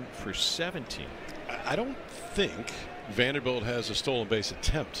 15 for 17. I don't think Vanderbilt has a stolen base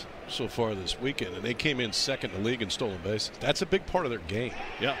attempt so far this weekend, and they came in second in the league in stolen bases. That's a big part of their game.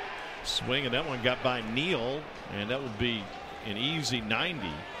 Yeah, swing, and that one got by Neal, and that would be an easy 90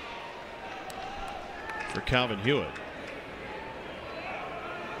 for Calvin Hewitt.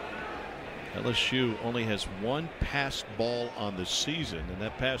 LSU only has one passed ball on the season, and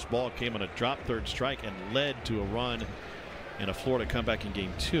that passed ball came on a drop third strike and led to a run in a Florida comeback in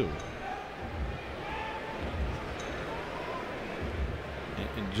game 2.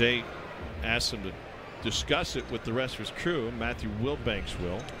 And Jay asked him to discuss it with the rest of his crew. Matthew Wilbanks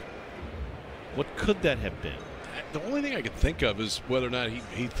will. What could that have been? The only thing I could think of is whether or not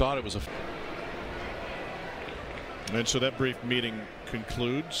he thought it was a. And so that brief meeting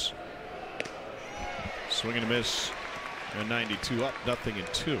concludes. Swing and a miss, and 92 up,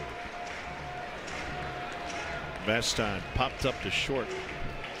 0-2. Vastine popped up to short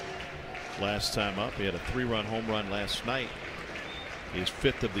last time up. He had a 3-run home run last night. His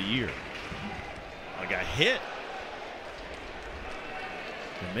 5th of the year. I got hit.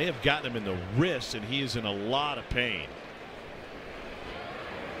 It may have gotten him in the wrist, and he is in a lot of pain.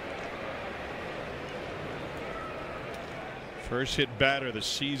 First hit batter of the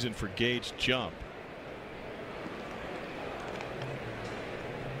season for Gage Jump.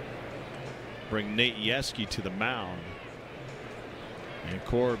 Bring Nate Yeski to the mound, and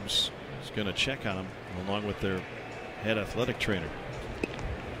Corbs is going to check on him along with their head athletic trainer.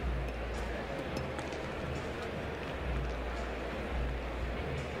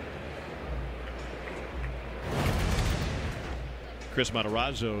 Chris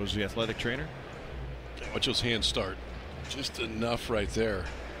Matarazzo is the athletic trainer. Watch those hands start. Just enough right there.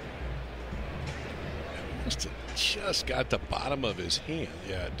 Must have just got the bottom of his hand.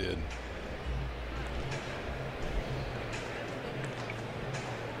 Yeah, it did.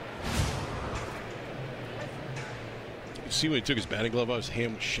 See when he took his batting glove off, his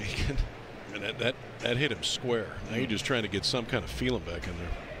hand was shaking, and that hit him square. Now you're just trying to get some kind of feeling back in there.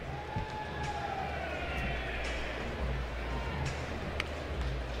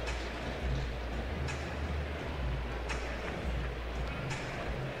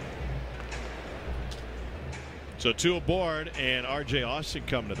 So 2 aboard, and R.J. Austin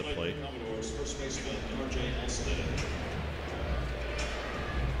coming to the plate.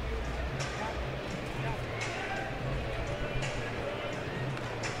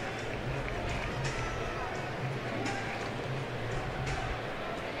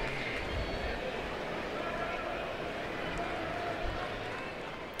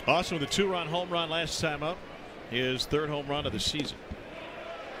 Austin with a 2-run home run last time up. His 3rd home run of the season.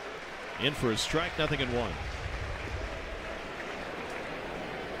 In for a strike, 0-1.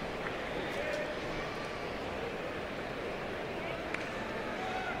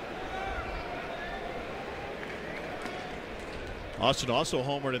 Austin also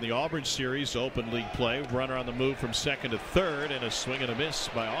homered in the Auburn series, open league play. Runner on the move from second to third, and a swing and a miss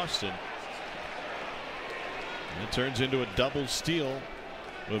by Austin. And it turns into a double steal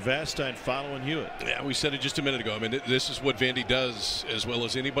with Vastine following Hewitt. Yeah, we said it just a minute ago. I mean, this is what Vandy does as well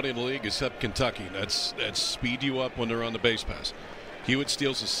as anybody in the league except Kentucky. That's speed you up when they're on the base pass. Hewitt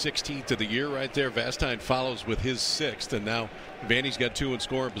steals his 16th of the year right there. Vastine follows with his 6th, and now Vandy's got 2 in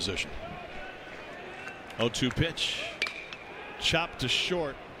scoring position. 0-2 pitch. Chopped to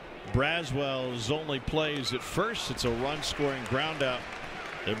short. Braswell's only plays at first. It's a run-scoring ground out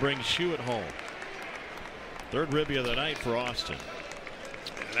that brings Hewitt home. 3rd ribby of the night for Austin.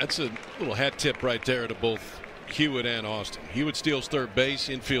 That's a little hat tip right there to both Hewitt and Austin. Hewitt steals 3rd base.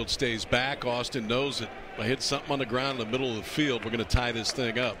 Infield stays back. Austin knows that if I hit something on the ground in the middle of the field, we're going to tie this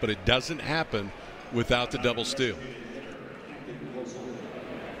thing up. But it doesn't happen without the double steal.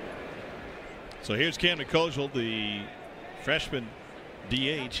 So here's Camden Kojal, the freshman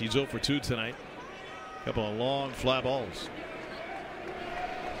DH. He's 0 for 2 tonight. A couple of long fly balls.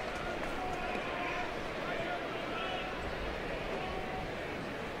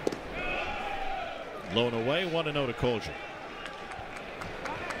 Low and away, 1-0 to Kojal.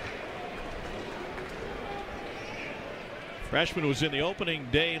 Freshman was in the opening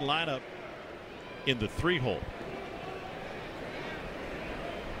day lineup in the 3-hole.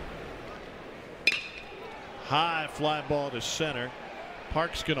 High fly ball to center.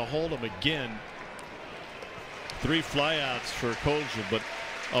 Park's going to hold him again. 3 flyouts for Kozel, but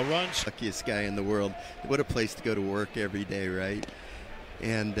a run. Luckiest guy in the world. What a place to go to work every day, right?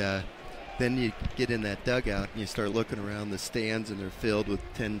 And then you get in that dugout and you start looking around the stands, and they're filled with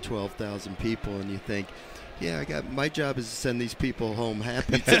 10, 12,000 people, and you think, yeah, my job is to send these people home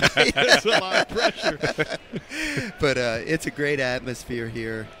happy tonight. That's a lot of pressure. But it's a great atmosphere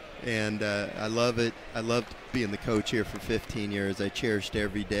here, and I love it. I loved being the coach here for 15 years. I cherished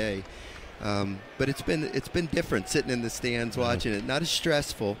every day. But it's been different sitting in the stands watching it. Not as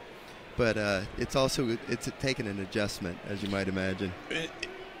stressful, but it's taken an adjustment, as you might imagine.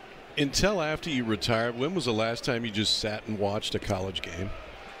 Until after you retired, when was the last time you just sat and watched a college game?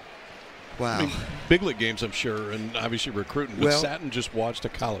 Wow. I mean, big league games, I'm sure, and obviously recruiting, but sat and just watched a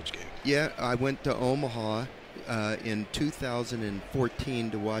college game. Yeah, I went to Omaha in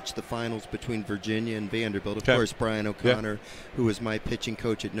 2014 to watch the finals between Virginia and Vanderbilt. Of course, Brian O'Connor, who was my pitching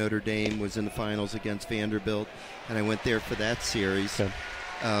coach at Notre Dame, was in the finals against Vanderbilt, and I went there for that series.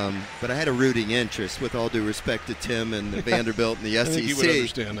 But I had a rooting interest, with all due respect to Tim and the Vanderbilt and the SEC. I think you would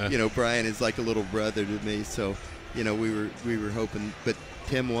understand that. You know, Brian is like a little brother to me, so we were hoping, but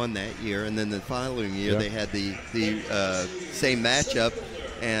Tim won that year, and then the following year they had the same matchup,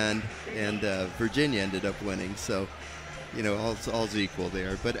 and Virginia ended up winning. So, all's equal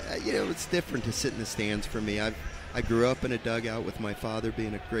there. But it's different to sit in the stands for me. I grew up in a dugout with my father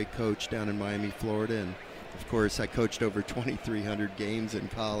being a great coach down in Miami, Florida, and of course I coached over 2,300 games in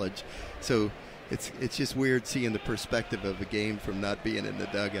college. So it's just weird seeing the perspective of a game from not being in the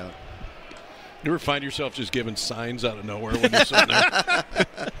dugout. You ever find yourself just giving signs out of nowhere when you're sitting there?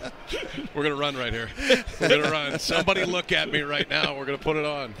 We're going to run right here. We're going to run. Somebody look at me right now. We're going to put it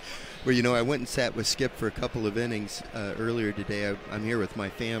on. Well, I went and sat with Skip for a couple of innings earlier today. I'm here with my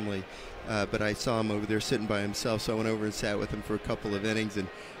family, but I saw him over there sitting by himself, so I went over and sat with him for a couple of innings. And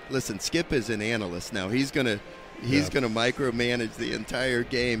listen, Skip is an analyst now. He's going to micromanage the entire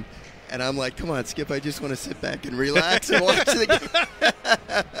game. And I'm like, come on, Skip, I just want to sit back and relax and watch the game.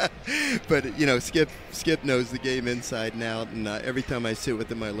 But, Skip knows the game inside and out, and every time I sit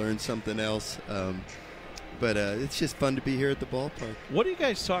with him, I learn something else. But it's just fun to be here at the ballpark. What are you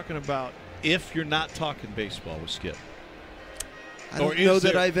guys talking about if you're not talking baseball with Skip? I don't know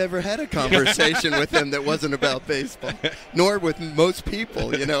that I've ever had a conversation with him that wasn't about baseball, nor with most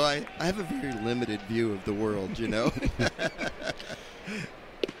people. I have a very limited view of the world,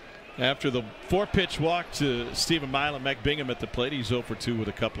 After the 4-pitch walk to Stephen Milan, Mac Bingham at the plate, he's 0 for 2 with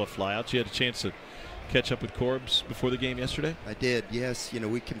a couple of flyouts. You had a chance to catch up with Corbs before the game yesterday? I did, yes.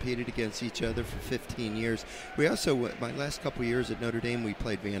 We competed against each other for 15 years. We also, my last couple of years at Notre Dame, we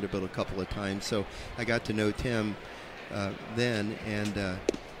played Vanderbilt a couple of times, so I got to know Tim then, and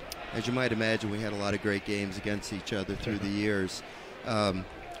as you might imagine, we had a lot of great games against each other through the years.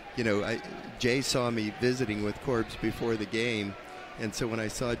 Jay saw me visiting with Corbs before the game, and so when I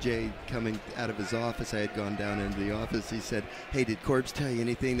saw Jay coming out of his office, I had gone down into the office. He said, "Hey, did Corbs tell you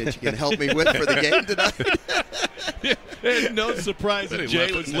anything that you can help me with for the game tonight?" No surprise that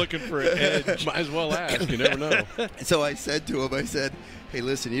Jay was looking for an edge. Might as well ask. You never know. So I said to him, "Hey,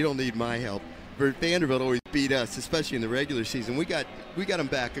 listen, you don't need my help. Vanderbilt always beat us, especially in the regular season. We got them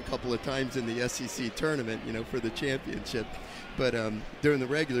back a couple of times in the SEC tournament, for the championship. But during the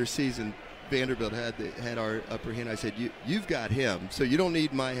regular season, Vanderbilt had our upper hand." I said, "You've got him, so you don't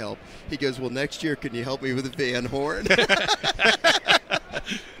need my help." He goes, "Well, next year, can you help me with the Van Horn?"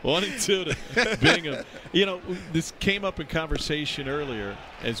 1-2 to Bingham. This came up in conversation earlier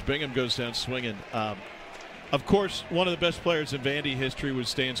as Bingham goes down swinging. Of course, one of the best players in Vandy history was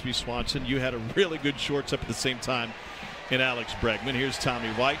Stansby Swanson. You had a really good shortstop at the same time in Alex Bregman. Here's Tommy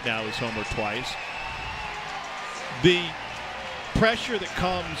White now, who's homered twice. The pressure that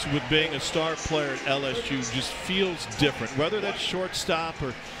comes with being a star player at LSU just feels different, whether that's shortstop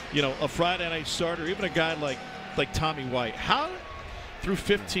or a Friday night starter, or even a guy like Tommy White. How, through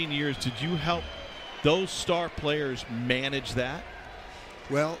 15 years, did you help those star players manage that?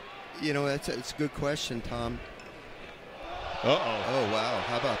 Well, it's a good question, Tom. Uh-oh. Oh, wow.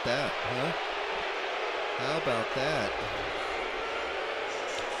 How about that, huh? How about that?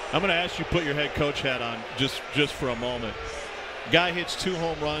 I'm going to ask you to put your head coach hat on just for a moment. Guy hits 2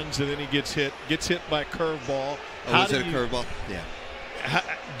 home runs, and then he gets hit by a curveball. Was it a curveball? Yeah.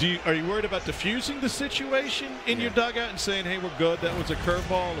 Are you worried about diffusing the situation in your dugout and saying, "Hey, we're good. That was a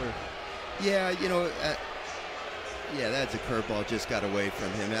curveball," or? Yeah, that's a curveball. Just got away from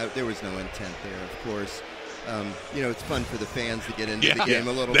him. There was no intent there, of course. it's fun for the fans to get into the game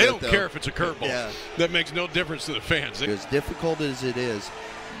a little they bit. They don't though. care if it's a curveball. Yeah. That makes no difference to the fans. As difficult as it is,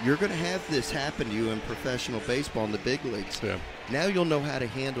 you're going to have this happen to you in professional baseball in the big leagues. Yeah. Now you'll know how to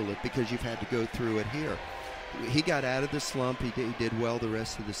handle it because you've had to go through it here. He got out of the slump. He did well the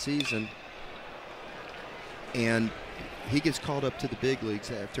rest of the season. And he gets called up to the big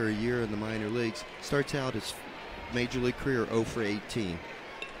leagues after a year in the minor leagues. Starts out his major league career 0 for 18.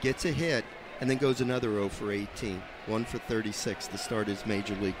 Gets a hit and then goes another 0 for 18. 1 for 36 to start his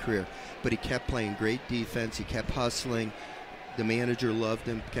major league career. But he kept playing great defense. He kept hustling. The manager loved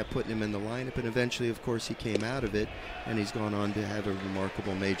him, kept putting him in the lineup, and eventually, of course, he came out of it, and he's gone on to have a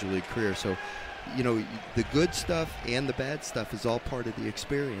remarkable major league career. So, the good stuff and the bad stuff is all part of the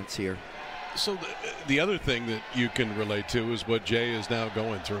experience here. So the other thing that you can relate to is what Jay is now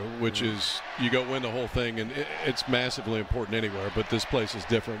going through, which is you go win the whole thing, and it's massively important anywhere, but this place is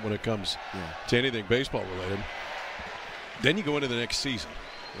different when it comes to anything baseball related. Then you go into the next season.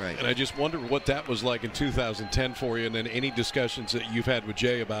 Right. And I just wonder what that was like in 2010 for you, and then any discussions that you've had with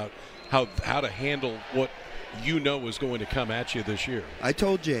Jay about how to handle what is going to come at you this year. I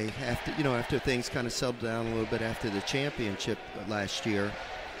told Jay after things kind of settled down a little bit after the championship last year,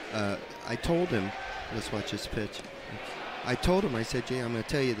 I told him, let's watch this pitch. I told him, I said, Jay, I'm going to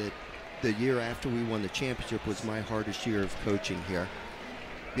tell you that the year after we won the championship was my hardest year of coaching here.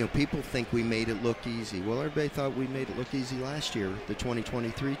 People think we made it look easy. Well, everybody thought we made it look easy last year, the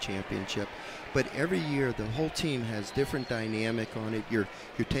 2023 championship. But every year, the whole team has different dynamic on it. You're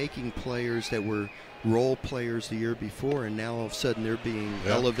taking players that were role players the year before, and now all of a sudden they're being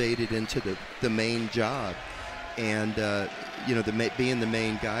elevated into the main job. And, being the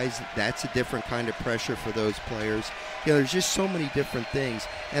main guys, that's a different kind of pressure for those players. There's just so many different things.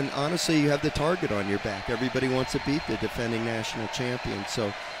 And honestly, you have the target on your back. Everybody wants to beat the defending national champion.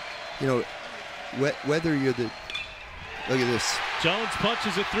 So, whether you're the – look at this. Jones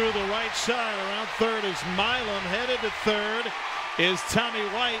punches it through the right side. Around third is Milam. Headed to third is Tommy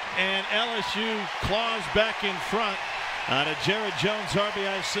White. And LSU claws back in front on a Jared Jones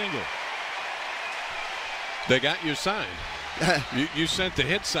RBI single. They got your sign. You sent the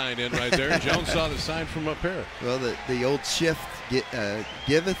hit sign in right there. Jones saw the sign from up here. Well, the old shift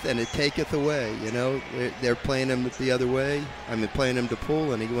giveth and it taketh away. They're playing him the other way. Playing him to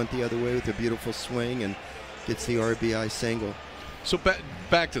pull, and he went the other way with a beautiful swing and gets the RBI single. So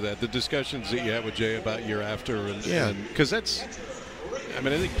back to that, the discussions that you had with Jay about year after, and because that's, I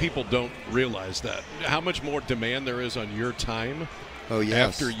think people don't realize that how much more demand there is on your time. Oh,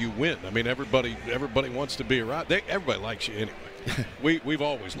 yes. After you win. Everybody wants to be around. Everybody likes you anyway. We've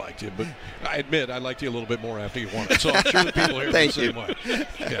always liked you, but I admit I liked you a little bit more after you won it. So I'm sure the people here are the same way.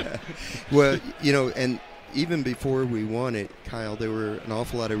 Yeah. Well, and even before we won it, Kyle, there were an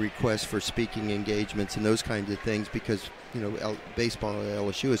awful lot of requests for speaking engagements and those kinds of things because, baseball at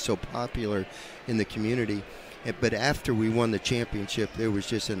LSU is so popular in the community. But after we won the championship, there was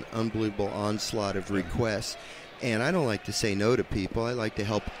just an unbelievable onslaught of requests. And I don't like to say no to people. I like to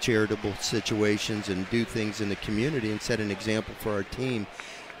help charitable situations and do things in the community and set an example for our team.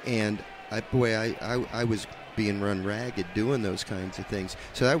 And I was being run ragged doing those kinds of things.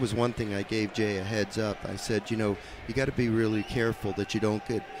 So that was one thing I gave Jay a heads up. I said, you got to be really careful that you don't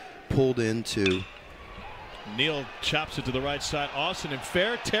get pulled into. Neal chops it to the right side. Austin in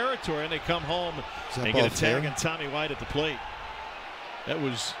fair territory, and they come home and get a tag on Tommy White at the plate. That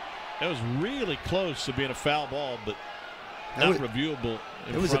was really close to being a foul ball, but not reviewable.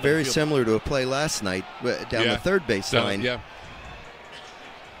 It was very similar to a play last night down the third base line. Yeah.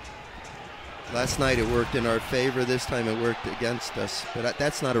 Last night it worked in our favor. This time it worked against us. But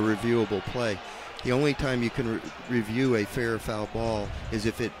that's not a reviewable play. The only time you can review a fair or foul ball is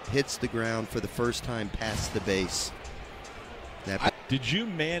if it hits the ground for the first time past the base. Did you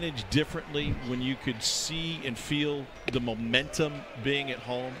manage differently when you could see and feel the momentum being at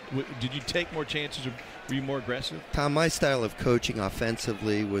home? Did you take more chances, or were you more aggressive? Tom, my style of coaching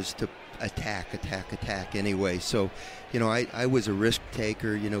offensively was to attack anyway. So, I was a risk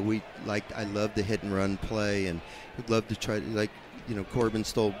taker. I loved the hit and run play, and we'd love to try to, Corbin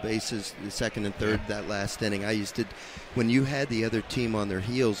stole bases the second and third that last inning. When you had the other team on their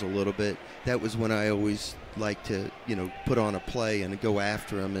heels a little bit, that was when I always like to, put on a play and go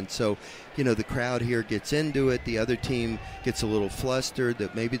after them. And so, the crowd here gets into it. The other team gets a little flustered.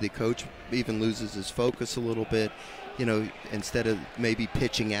 That maybe the coach even loses his focus a little bit, instead of maybe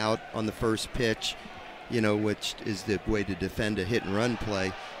pitching out on the first pitch, which is the way to defend a hit and run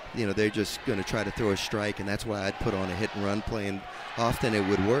play. They're just going to try to throw a strike, and that's why I'd put on a hit and run play, and often it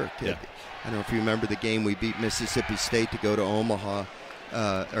would work. Yeah. I don't know if you remember the game we beat Mississippi State to go to Omaha.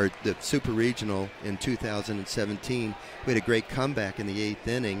 or the Super Regional in 2017. We had a great comeback in the 8th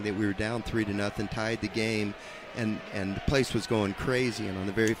inning that we were down 3-0, tied the game, and the place was going crazy. And on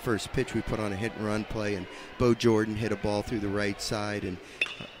the very first pitch, we put on a hit-and-run play, and Bo Jordan hit a ball through the right side,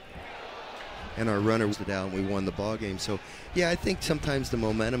 and our runner was down, and we won the ball game. So, yeah, I think sometimes the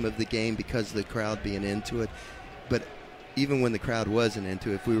momentum of the game, because of the crowd being into it, but even when the crowd wasn't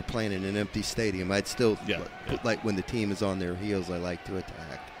into it, if we were playing in an empty stadium, I'd still, like when the team is on their heels, I like to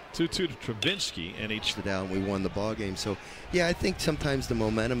attack. 2-2 to Travinsky, and each down, we won the ball game. So, yeah, I think sometimes the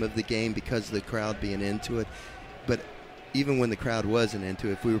momentum of the game, because of the crowd being into it, but even when the crowd wasn't into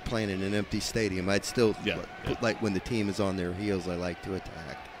it, if we were playing in an empty stadium, I'd still, like when the team is on their heels, I like to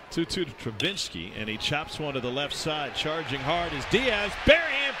attack. 2-2 to Travinsky, and he chops one to the left side. Charging hard is Diaz.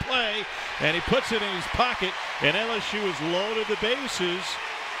 Barehand play, and he puts it in his pocket, and LSU has loaded the bases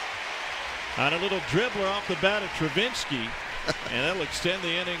on a little dribbler off the bat of Travinsky, and that'll extend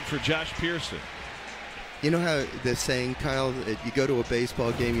the inning for Josh Pearson. You know how the saying, Kyle, you go to a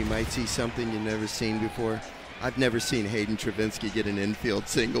baseball game, you might see something you've never seen before? I've never seen Hayden Travinsky get an infield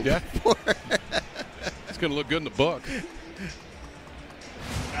single before. It's going to look good in the book.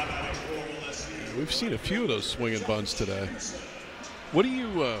 We've seen a few of those swinging bunts today. What do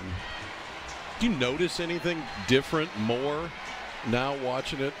you notice anything different more now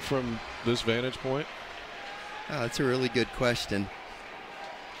watching it from this vantage point? Oh, that's a really good question.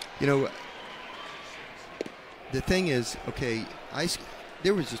 You know, the thing is, okay,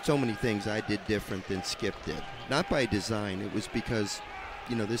 there was so many things I did different than Skip did. Not by design. It was because,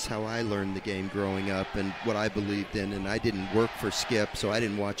 you know, this is how I learned the game growing up and what I believed in, and I didn't work for Skip, so I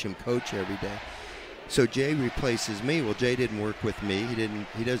didn't watch him coach every day. So Jay replaces me. Well, Jay didn't work with me.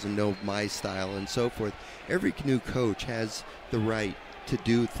 He doesn't know my style and so forth. Every new coach has the right to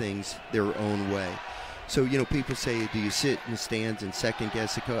do things their own way. So, you know, people say, do you sit in the stands and second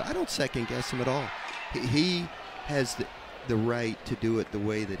guess the coach? I don't second guess him at all. He has the right to do it the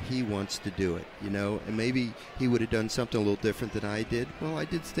way that he wants to do it, you know, and maybe he would have done something a little different than I did. Well, I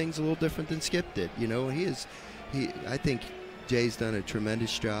did things a little different than Skip did, you know. I think Jay's done a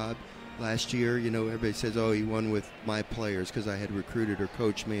tremendous job. Last year, you know, everybody says, oh, he won with my players because I had recruited or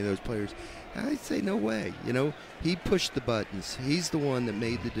coached many of those players. I say no way. You know, he pushed the buttons. He's the one that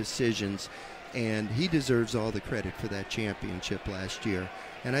made the decisions, and he deserves all the credit for that championship last year.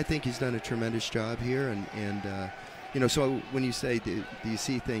 And I think he's done a tremendous job here. And you know, so when you say, do you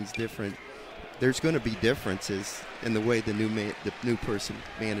see things different, there's going to be differences in the way the new person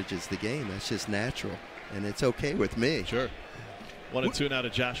manages the game. That's just natural, and it's okay with me. Sure. 1-2 now to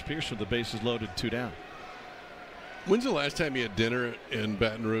Josh Pearson. The bases loaded, 2 down. When's the last time you had dinner in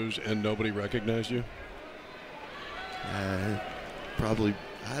Baton Rouge and nobody recognized you? Probably,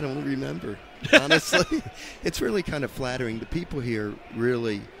 I don't remember. Honestly, it's really kind of flattering. The people here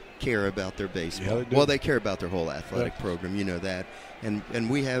really care about their baseball. Yeah, well, they care about their whole athletic program. You know that, and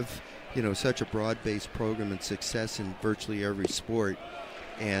we have, you know, such a broad-based program and success in virtually every sport.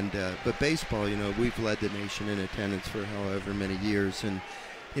 And but baseball, you know, we've led the nation in attendance for however many years, and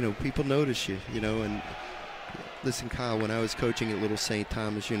you know, people notice you, you know. And listen, Kyle, when I was coaching at Little St.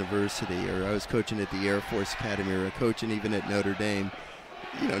 Thomas University, or I was coaching at the Air Force Academy, or coaching even at Notre Dame,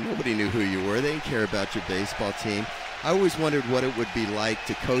 you know, nobody knew who you were. They didn't care about your baseball team. I always wondered what it would be like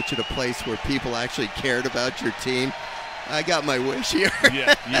to coach at a place where people actually cared about your team. I got my wish here.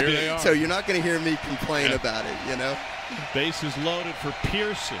 Yeah, here they are. So you're not going to hear me complain about it, you know. Bases loaded for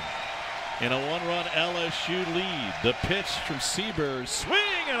Pearson in a 1-run LSU lead. The pitch from Seaver, swing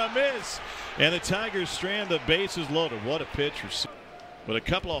and a miss, and the Tigers strand the bases loaded. What a pitch for Seaver. With a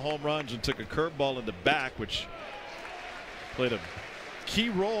couple of home runs and took a curveball in the back, which played a key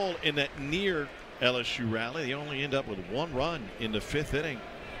role in that near LSU rally. They only end up with 1 run in the 5th inning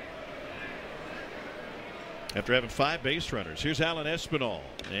after having 5 base runners. Here's Alan Espinal,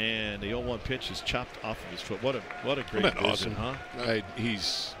 and the 0-1 pitch is chopped off of his foot. What a great visit, awesome, huh? I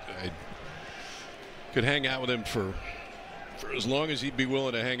could hang out with him for as long as he'd be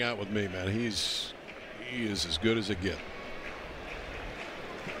willing to hang out with me, man. He is as good as it gets.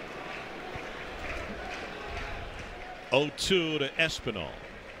 Oh, 2 to Espinal.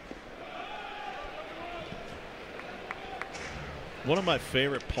 One of my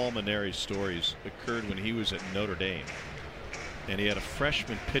favorite Paul Mainieri stories occurred when he was at Notre Dame, and he had a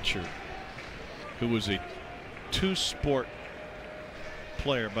freshman pitcher who was a 2-sport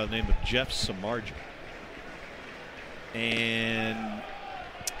player by the name of Jeff Samardzija. And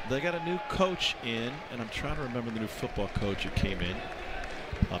they got a new coach in, and I'm trying to remember the new football coach that came in.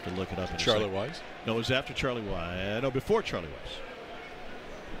 I'll have to look it up in Charlie Wise? No, it was after Charlie Wise. No, before Charlie Wise.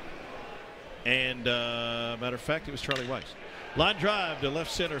 And matter of fact, it was Charlie Wise. Line drive to left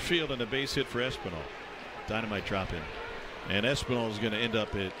center field and a base hit for Espinal. Dynamite drop in. And Espinal is going to end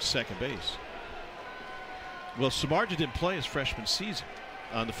up at second base. Well, Samardzija didn't play his freshman season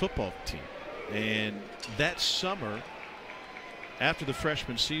on the football team. And that summer, after the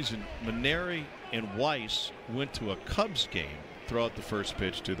freshman season, Maneri and Weiss went to a Cubs game, throw out the first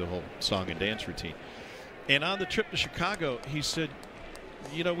pitch to the whole song and dance routine. And on the trip to Chicago, he said,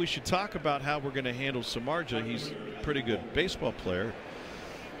 you know, we should talk about how we're going to handle Samardzija. He's a pretty good baseball player.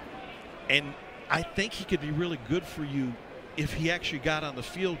 And I think he could be really good for you if he actually got on the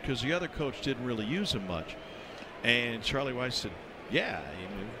field, because the other coach didn't really use him much. And Charlie Weiss said, yeah,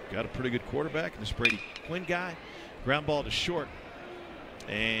 got a pretty good quarterback, and this Brady Quinn guy. Ground ball to short,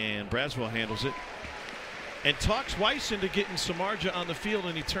 and Braswell handles it and talks Weiss into getting Samardzija on the field,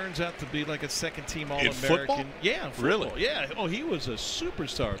 and he turns out to be like a second-team All-American. Yeah, in football. Really? Yeah. Oh, he was a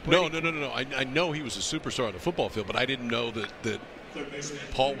superstar. No. I know he was a superstar on the football field, but I didn't know that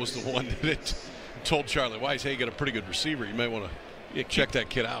Paul was the one that told Charlie Weiss, hey, you got a pretty good receiver. You may want to check that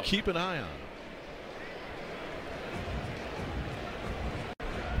kid out. Keep an eye on him.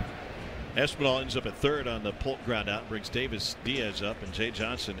 Espinal ends up at third on the pull ground out, brings Davis Diaz up, and Jay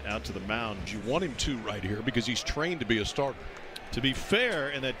Johnson out to the mound. You want him to right here because he's trained to be a starter. To be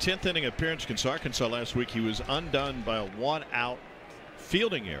fair, in that 10th inning appearance against Arkansas last week, he was undone by a 1-out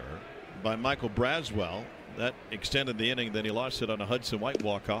fielding error by Michael Braswell. That extended the inning. Then he lost it on a Hudson White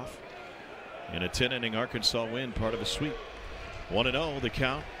walk-off in a 10-inning Arkansas win, part of a sweep. 1-0 the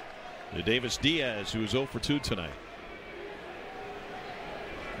count to Davis Diaz, who is 0 for 2 tonight.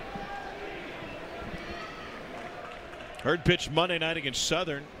 Hurd pitched Monday night against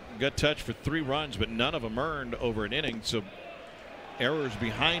Southern. Got touched for 3 runs, but none of them earned over an inning. So errors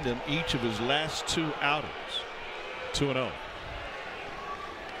behind him each of his last 2 outings. 2-0.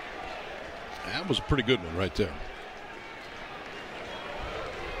 That was a pretty good one right there.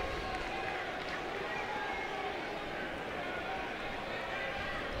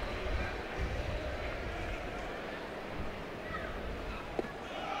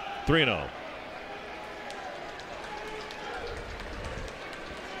 Three 3-0.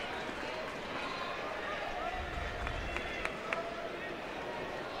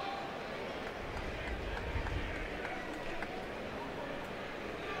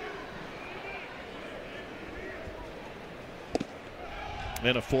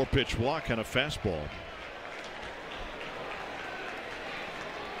 And a 4-pitch walk on a fastball.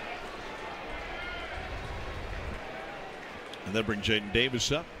 And then bring Jaden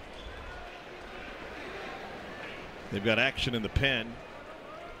Davis up. They've got action in the pen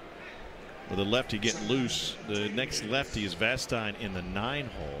with a lefty getting loose. The next lefty is Vastine in the 9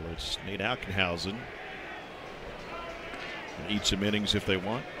 hole. It's Nate Alkenhausen. And eat some innings if they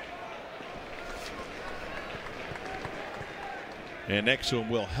want. And next to him,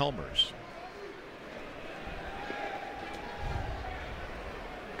 Will Helmers.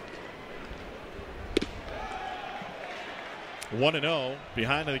 One and 0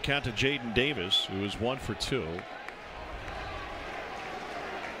 behind the count to Jaden Davis, who is 1 for 2.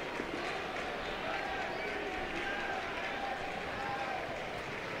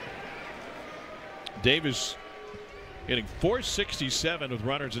 Davis hitting .467 with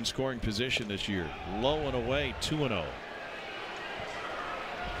runners in scoring position this year. Low and away, 2-0.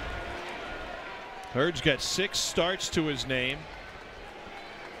 Hurd's got 6 starts to his name.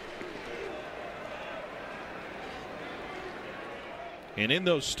 And in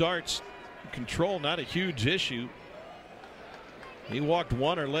those starts, control not a huge issue. He walked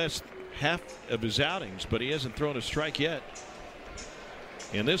 1 or less half of his outings, but he hasn't thrown a strike yet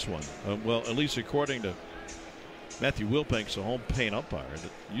in this one. Well, at least according to Matthew Wilbanks, the home plate umpire.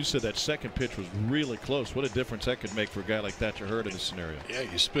 You said that second pitch was really close. What a difference that could make for a guy like Thatcher Hurd in this scenario. Yeah,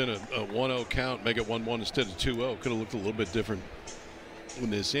 you spin a 1-0 count, make it 1-1 instead of 2-0. Could have looked a little bit different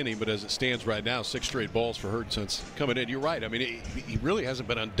in this inning, but as it stands right now, 6 straight balls for Hurd since coming in. You're right. I mean, he really hasn't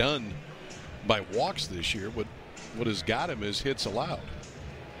been undone by walks this year. What has got him is hits allowed.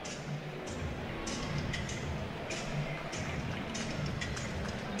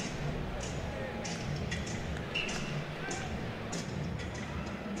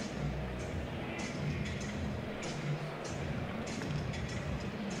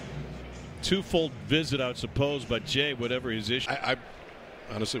 Twofold visit, I would suppose, by Jay, whatever his issue. I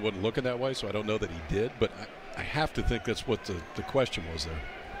honestly wasn't looking that way, so I don't know that he did, but I have to think that's what the question was there.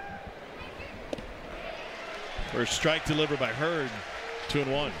 First strike delivered by Hurd,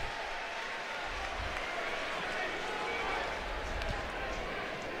 2-1.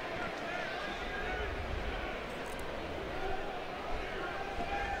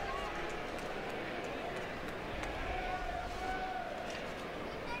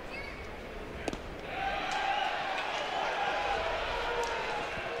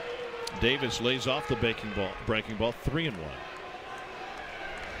 Davis lays off the breaking ball, 3-1.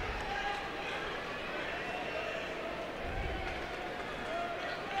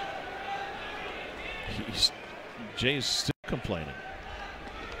 Jay's still complaining.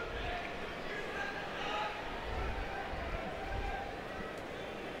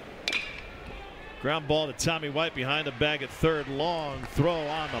 Ground ball to Tommy White behind the bag at third. Long throw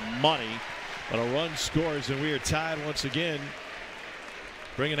on the money, but a run scores, and we are tied once again,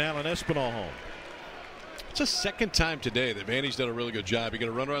 bringing Alan Espinal home. It's the second time today that Vandy's done a really good job. You're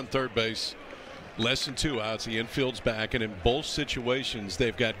going to run around third base, less than 2 outs. The infield's back, and in both situations,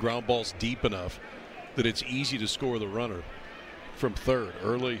 they've got ground balls deep enough that it's easy to score the runner from third.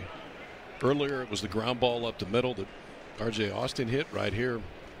 Earlier, it was the ground ball up the middle that R.J. Austin hit. Right here,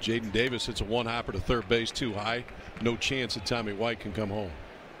 Jaden Davis hits a one-hopper to third base too high. No chance that Tommy White can come home.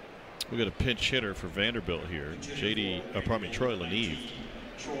 We got a pinch hitter for Vanderbilt here. Troy Leneve.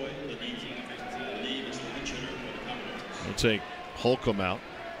 We'll take Holcomb out.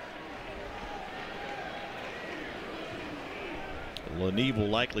 Leneve will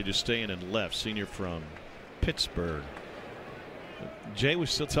likely just stay in left. Senior from Pittsburgh. Jay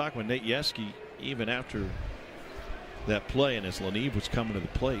was still talking with Nate Yeske even after that play, and as Leneve was coming to the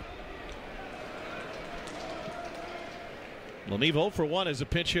plate. Leneve 0 for 1 as a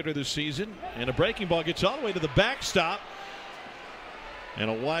pinch hitter this season, and a breaking ball gets all the way to the backstop, and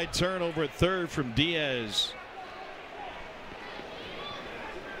a wide turn over at third from Diaz.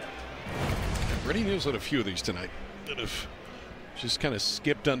 Brady Neal's had a few of these tonight that have just kind of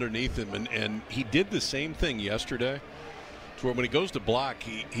skipped underneath him, and he did the same thing yesterday, to where when he goes to block,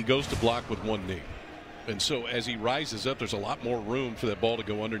 he goes to block with one knee. And so as he rises up, there's a lot more room for that ball to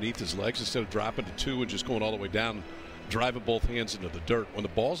go underneath his legs instead of dropping to 2 and just going all the way down, driving both hands into the dirt. When the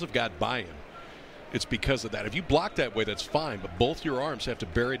balls have got by him, it's because of that. If you block that way, that's fine, but both your arms have to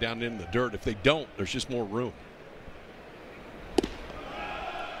bury down in the dirt. If they don't, there's just more room.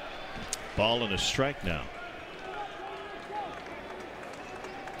 Ball and a strike now.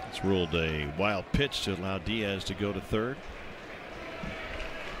 It's ruled a wild pitch to allow Diaz to go to third.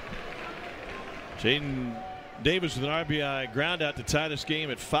 Jaden Davis with an RBI ground out to tie this game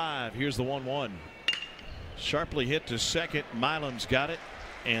at 5. Here's the 1-1. Sharply hit to second. Milam's got it,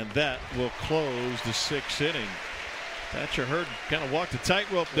 and that will close the 6th inning. Thatcher Hurd kind of walked a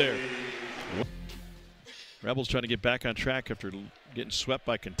tightrope there. Rebels trying to get back on track after getting swept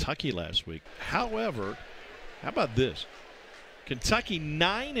by Kentucky last week. However, how about this? Kentucky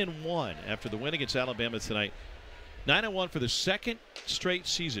 9-1 after the win against Alabama tonight. 9-1 for the second straight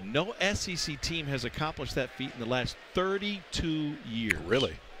season. No SEC team has accomplished that feat in the last 32 years.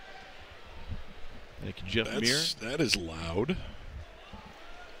 Really? Thank you, Jeff Muir. That is loud.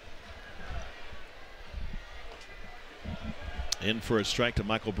 In for a strike to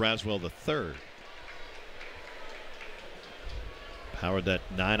Michael Braswell III. Powered that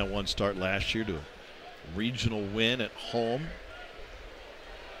 9-1 start last year to a regional win at home.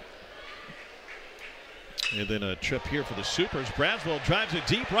 And then a trip here for the Supers. Braswell drives it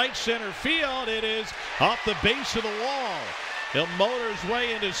deep right center field. It is off the base of the wall. He'll motor his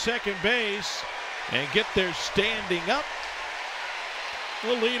way into second base and get there standing up.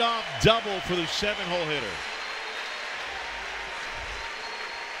 The leadoff double for the 7-hole hitter.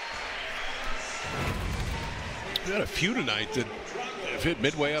 We got a few tonight that have hit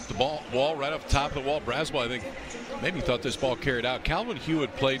midway up the wall, right off the top of the wall. Braswell, I think, maybe thought this ball carried out. Calvin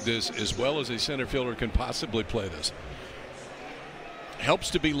Hewitt played this as well as a center fielder can possibly play this. Helps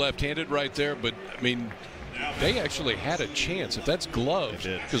to be left-handed right there, but, I mean, they actually had a chance. If that's gloved,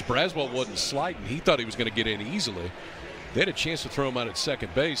 because Braswell wasn't sliding, he thought he was going to get in easily. They had a chance to throw him out at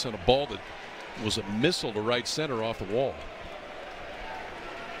second base on a ball that was a missile to right center off the wall.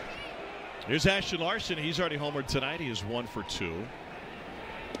 Here's Ashton Larson. He's already homered tonight. He is 1 for 2.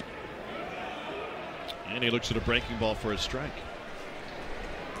 And he looks at a breaking ball for a strike.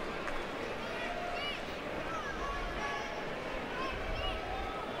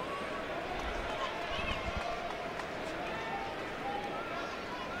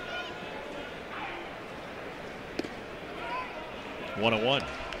 One and 1.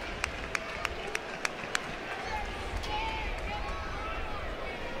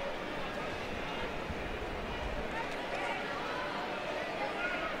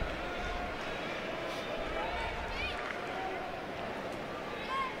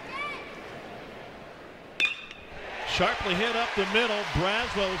 Sharply hit up the middle.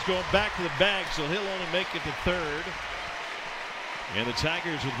 Braswell is going back to the bag, so he'll only make it to third. And the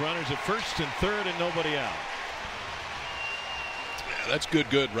Tigers with runners at first and third and nobody out. Yeah, that's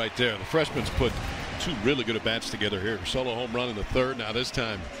good right there. The freshman's put 2 really good at-bats together here. Solo home run in the third. Now this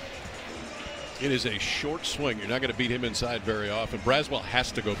time It is a short swing. You're not going to beat him inside very often. Braswell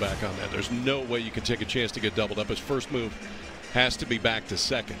has to go back on that. There's no way you can take a chance to get doubled up. His first move has to be back to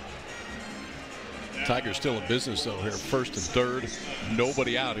second. Tigers still in business though here, first and third.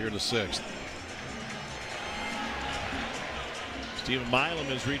 Nobody out here in the sixth. Steven Milam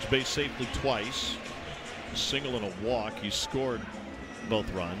has reached base safely twice. A single and a walk. He scored both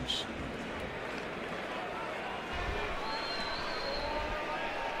runs.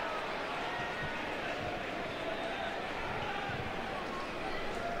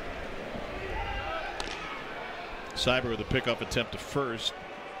 Cyber with a pickoff attempt to first,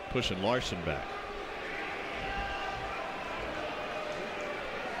 pushing Larson back.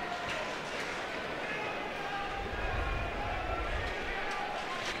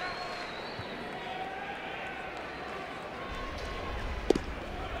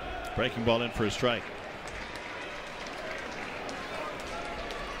 Breaking ball in for a strike.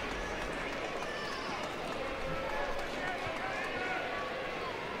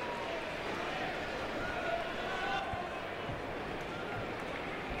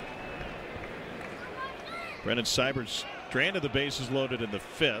 Brendan Cyber's stranded the bases loaded in the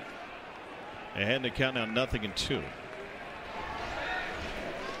fifth. Ahead in the count now 0-2.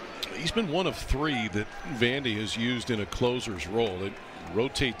 He's been one of three that Vandy has used in a closer's role. They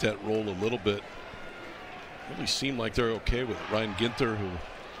rotate that role a little bit. Really seem like they're okay with it. Ryan Ginther, who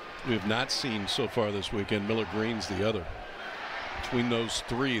we have not seen so far this weekend. Miller Green's the other. Between those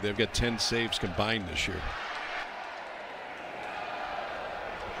three, they've got 10 saves combined this year.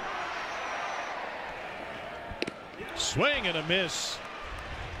 Swing and a miss.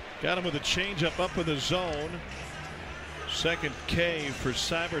 Got him with a changeup up in the zone. Second K for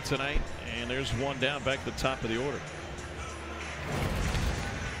Cyber tonight, and there's one down back to the top of the order.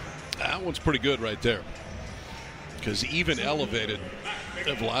 That one's pretty good right there, because even elevated,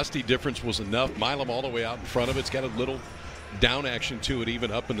 the velocity difference was enough. Milam all the way out in front of it. It's got a little down action to it,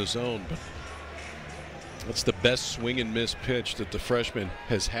 even up in the zone. But that's the best swing and miss pitch that the freshman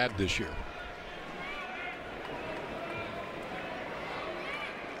has had this year.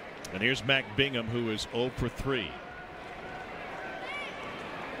 And here's Mac Bingham, who is 0 for 3.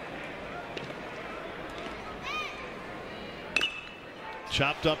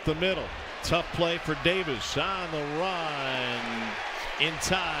 Chopped up the middle. Tough play for Davis on the run in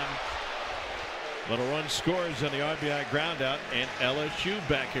time. But a run scores on the RBI groundout, and LSU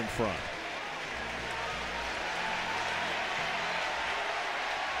back in front.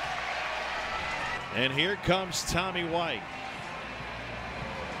 And here comes Tommy White.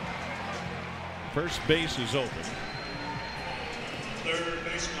 First base is open. Third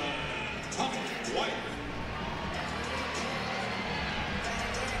baseman, Tommy White.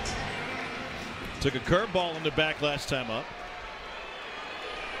 Took a curveball in the back last time up.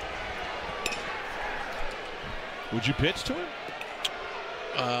 Would you pitch to him?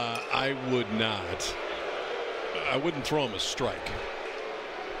 I would not. I wouldn't throw him a strike.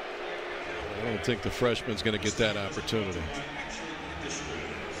 I don't think the freshman's going to get that opportunity.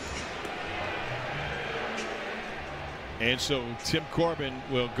 And so Tim Corbin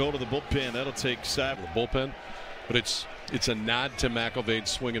will go to the bullpen. That'll take Cyber. The bullpen, but it's a nod to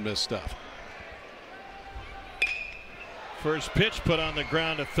McElvain's swing and miss stuff. First pitch put on the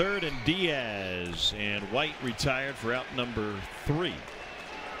ground to third, and Diaz and White retired for out number 3.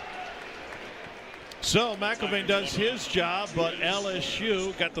 So McElvain does his job, but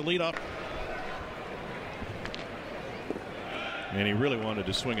LSU got the lead off. And he really wanted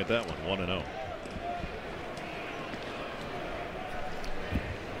to swing at that one, 1-0.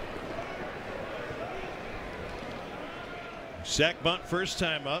 Sack bunt first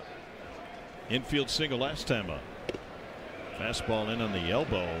time up. Infield single last time up. Fastball in on the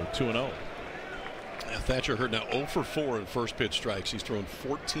elbow, 2-0. Thatcher Hurd now 0 for 4 in first pitch strikes. He's thrown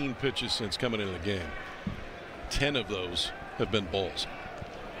 14 pitches since coming into the game. 10 of those have been balls.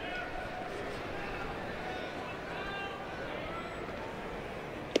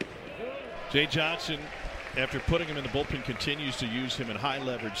 Jay Johnson, after putting him in the bullpen, continues to use him in high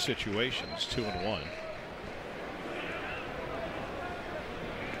leverage situations. 2-1.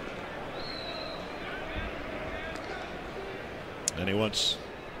 And he wants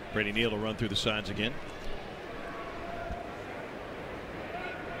Brady Neal to run through the signs again.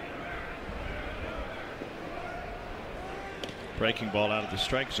 Breaking ball out of the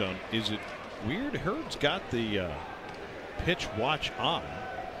strike zone. Is it weird? Hurd's got the pitch watch on.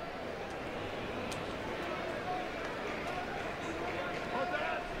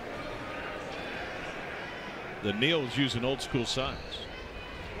 The Neal's using old school signs.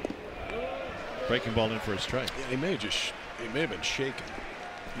 Breaking ball in for a strike. Yeah, he may have been shaking.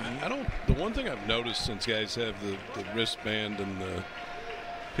 I don't. The one thing I've noticed since guys have the wristband and the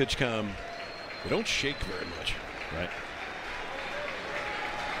pitch comm, they don't shake very much. Right.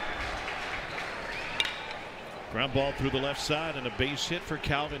 Ground ball through the left side and a base hit for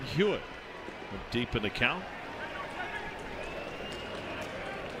Calvin Hewitt. Deep in the count.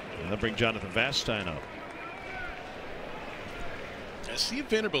 And they'll bring Jonathan Vastine up. See if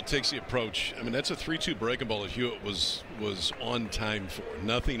Vanderbilt takes the approach. I mean, that's a 3-2 breaking ball that Hewitt was on time for.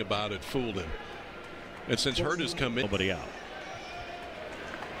 Nothing about it fooled him. And since Hurt has come in, nobody out.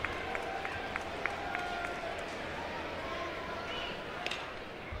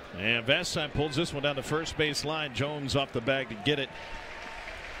 And Vastine pulls this one down the first base line. Jones off the bag to get it.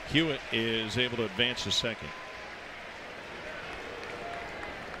 Hewitt is able to advance to second.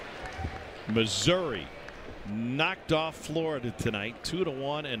 Missouri knocked off Florida tonight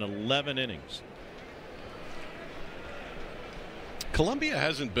 2-1 in 11 innings. Columbia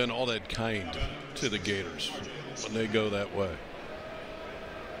hasn't been all that kind to the Gators when they go that way.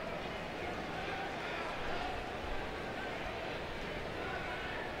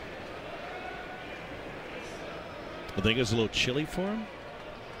 I think it's a little chilly for him.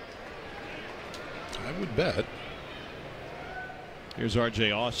 I would bet. Here's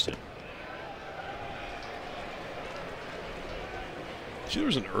R.J. Austin. See, there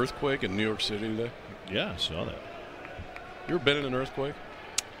was an earthquake in New York City today. Yeah, I saw that. You ever been in an earthquake?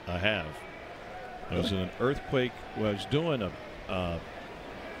 I have. I was in an earthquake where I was doing a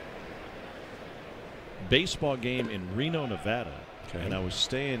baseball game in Reno, Nevada. Okay. And I was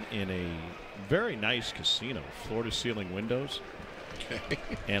staying in a very nice casino, floor to ceiling windows. Okay.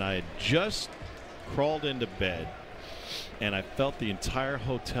 And I had just crawled into bed and I felt the entire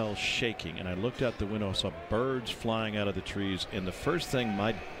hotel shaking, and I looked out the window, I saw birds flying out of the trees, and the first thing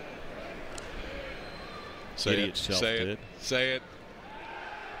my idiot self did. Say it.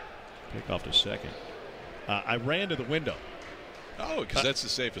 Pick off to second. I ran to the window. Oh, because that's the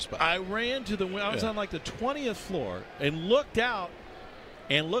safest spot. I ran to the window. I was on like the 20th floor and looked out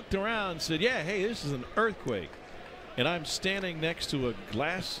and looked around and said, yeah, hey, this is an earthquake. And I'm standing next to a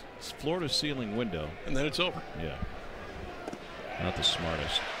glass floor-to-ceiling window. And then it's over. Yeah. Not the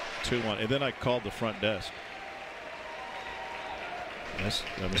smartest. 2-1. And then I called the front desk. Yes,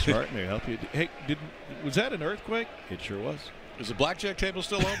 Mr. Hart, may I help you? Hey, was that an earthquake? It sure was. Is the blackjack table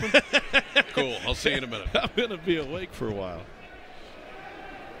still open? Cool. I'll see you in a minute. I'm going to be awake for a while.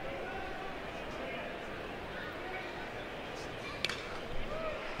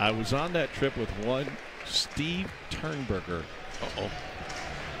 I was on that trip with one Steve Turnberger. Uh-oh.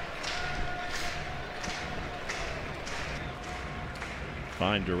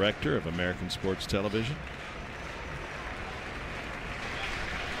 Fine director of American Sports Television.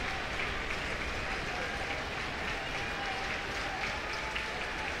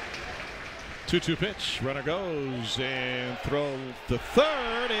 Two-two pitch. Runner goes and throw. The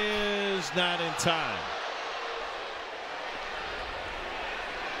third is not in time.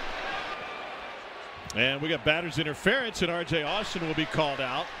 And we got batter's interference, and R.J. Austin will be called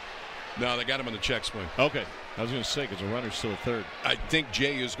out. No, they got him on the check swing. Okay. I was going to say, because the runner's still at third. I think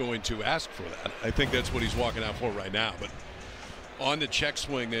Jay is going to ask for that. I think that's what he's walking out for right now. But on the check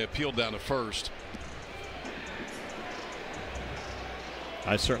swing, they appealed down to first.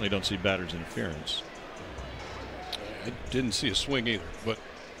 I certainly don't see batter's interference. I didn't see a swing either. But,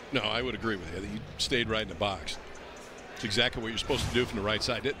 no, I would agree with you. He stayed right in the box. It's exactly what you're supposed to do from the right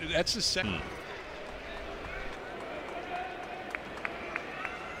side. That's the second.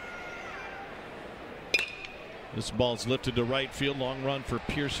 This ball's lifted to right field. Long run for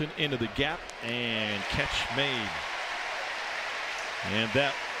Pearson into the gap, and catch made. And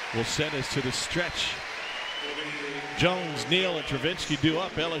that will send us to the stretch. Jones, Neal, and Travinski due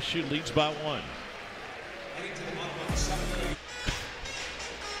up. LSU leads by 1.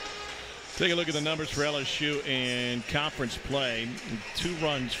 Take a look at the numbers for LSU in conference play. 2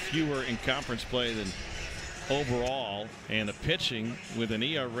 runs fewer in conference play than overall, and the pitching with an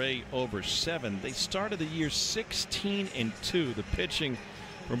ERA over 7. They started the year 16-2. The pitching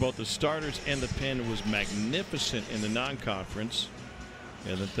from both the starters and the pen was magnificent in the non-conference,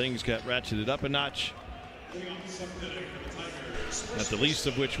 and then things got ratcheted up a notch, not the least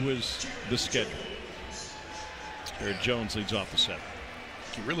of which was the schedule. Here Jones leads off the 7th.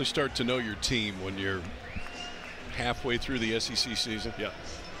 You really start to know your team when you're halfway through the SEC season. Yeah.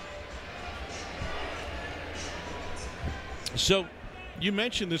 So you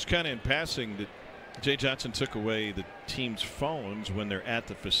mentioned this kind of in passing that Jay Johnson took away the team's phones when they're at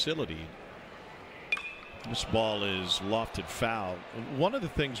the facility. This ball is lofted foul. One of the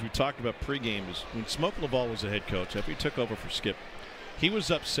things we talked about pregame is when Smoke Laval was the head coach, after he took over for Skip, he was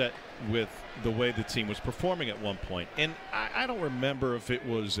upset with the way the team was performing at one point. And I don't remember if it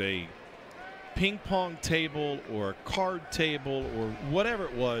was a ping pong table or a card table or whatever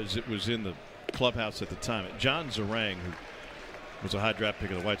it was in the clubhouse at the time. John Zarang, who was a high draft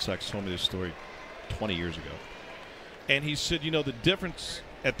pick of the White Sox, told me this story 20 years ago. And he said, you know, the difference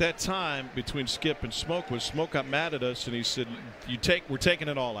at that time between Skip and Smoke was Smoke got mad at us, and he said, we're taking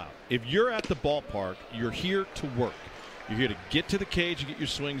it all out. If you're at the ballpark, you're here to work. You're here to get to the cage and get your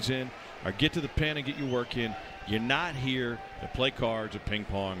swings in, or get to the pen and get your work in. You're not here to play cards or ping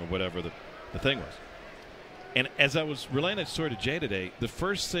pong or whatever the thing was. And as I was relaying that story to Jay today, the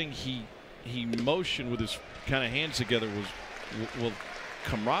first thing he motioned with his kind of hands together was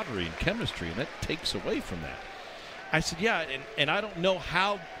camaraderie and chemistry, and that takes away from that. I said, yeah, and I don't know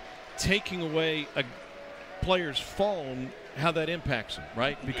how taking away a player's phone, how that impacts him,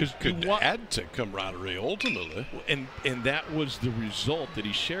 right? Because it could add to camaraderie ultimately. And that was the result that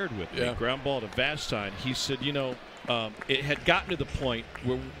he shared with me. Ground ball to Vastine. He said, you know, it had gotten to the point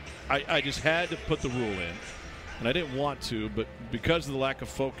where I just had to put the rule in, and I didn't want to, but because of the lack of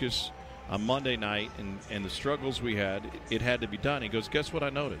focus on Monday night and the struggles we had, it had to be done. He goes, guess what I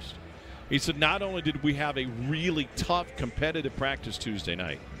noticed? He said, not only did we have a really tough competitive practice Tuesday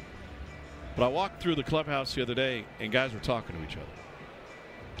night, but I walked through the clubhouse the other day and guys were talking to each other.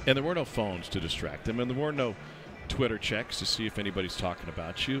 And there were no phones to distract them, and there were no Twitter checks to see if anybody's talking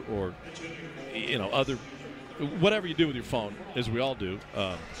about you or, you know, other whatever you do with your phone, as we all do.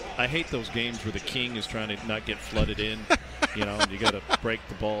 I hate those games where the king is trying to not get flooded in, you know, and you got to break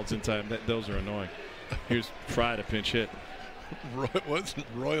the balls in time. Those are annoying. Here's Fry to pinch hit. What's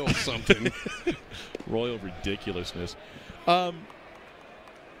Royal something? Royal ridiculousness. But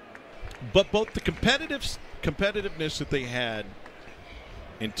both the competitiveness that they had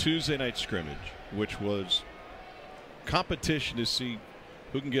in Tuesday night scrimmage, which was competition to see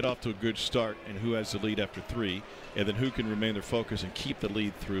who can get off to a good start and who has the lead after 3, and then who can remain their focus and keep the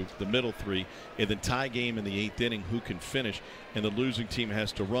lead through the middle 3, and then tie game in the 8th inning, who can finish, and the losing team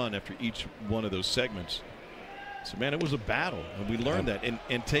has to run after each one of those segments. So, man, it was a battle, and we learned that.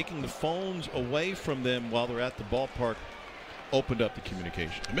 And taking the phones away from them while they're at the ballpark opened up the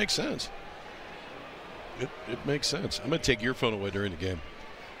communication. It makes sense. It makes sense. I'm going to take your phone away during the game.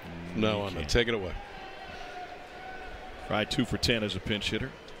 No, I'm going to take it away. Fry 2 for 10 as a pinch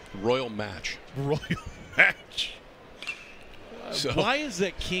hitter. Royal match. Royal match. So, why is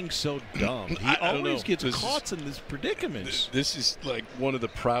that king so dumb? He always gets caught in these predicaments. This is like one of the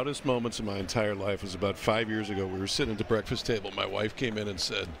proudest moments of my entire life. It was about 5 years ago. We were sitting at the breakfast table. My wife came in and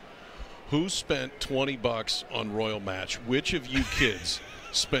said, who spent $20 on Royal Match? Which of you kids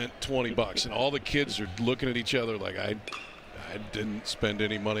spent $20? And all the kids are looking at each other like, I didn't spend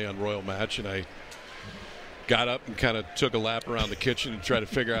any money on Royal Match. And I got up and kind of took a lap around the kitchen and tried to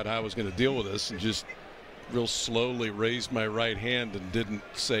figure out how I was going to deal with this, and just real slowly raised my right hand and didn't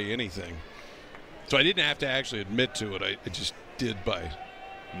say anything. So I didn't have to actually admit to it. I just did by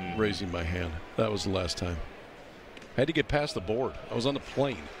raising my hand. That was the last time. I had to get past the board. I was on the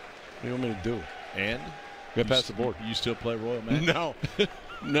plane. What do you want me to do? And? Get past the board. You still play Royal Match? No.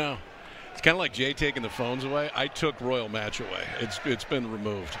 No. It's kind of like Jay taking the phones away. I took Royal Match away. It's been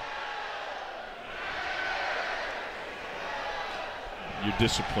removed. Your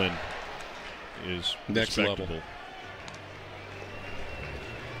discipline is next respectable. level.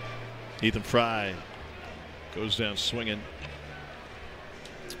 Ethan Fry goes down swinging.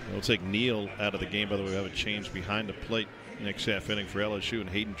 We'll take Neal out of the game. By the way, we have a change behind the plate next half inning for LSU, and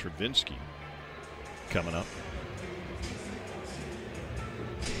Hayden Travinsky coming up.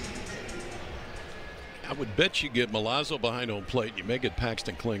 I would bet you get Milazzo behind home plate, and you may get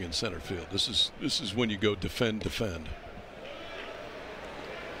Paxton Kling in center field. This is when you go defend.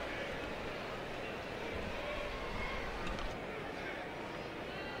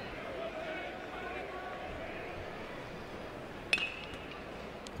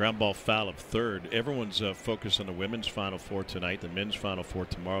 Ground ball foul of third. Everyone's focused on the women's Final Four tonight, the men's Final Four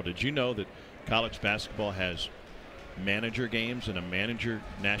tomorrow. Did you know that college basketball has manager games and a manager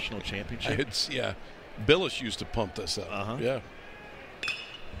national championship? Yeah. Billis used to pump this up. Yeah.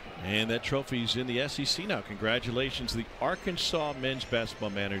 And that trophy's in the SEC now. Congratulations, the Arkansas men's basketball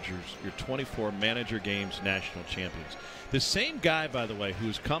managers, your 24 manager games national champions. The same guy, by the way,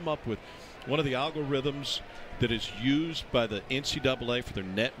 who's come up with one of the algorithms that is used by the NCAA for their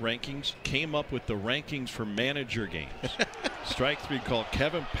net rankings, came up with the rankings for manager games. Strike three called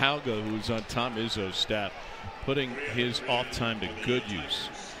Kevin Palgo, who's on Tom Izzo's staff, putting his off time to good use.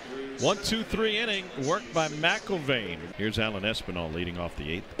 1-2-3 inning, worked by McIlvain. Here's Alan Espinal leading off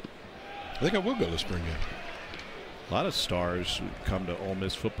the 8th. I think I will go to spring game. A lot of stars come to Ole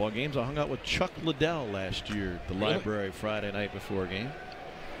Miss football games. I hung out with Chuck Liddell last year at the library Friday night before a game.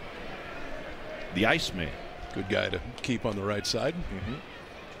 The Iceman. Good guy to keep on the right side.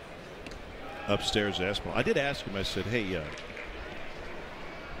 Upstairs Esmo. I did ask him, I said, hey,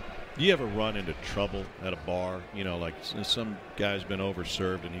 do you ever run into trouble at a bar? You know, like some guy's been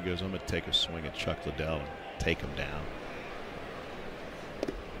overserved, and he goes, I'm going to take a swing at Chuck Liddell and take him down.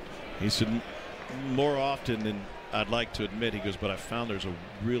 He said, more often than I'd like to admit, he goes, but I found there's a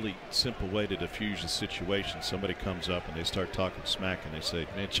really simple way to diffuse the situation. Somebody comes up and they start talking smack and they say,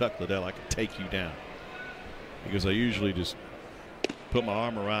 man, Chuck Liddell, I could take you down. He goes, I usually just put my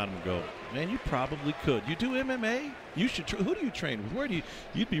arm around him and go, man, you probably could. You do MMA? You should. Who do you train with? Where do you?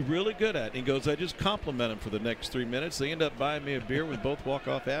 You'd be really good at it. And he goes, I just compliment him for the next 3 minutes. They end up buying me a beer. We both walk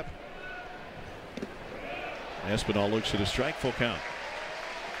off happy. Espinal looks at a strike, full count.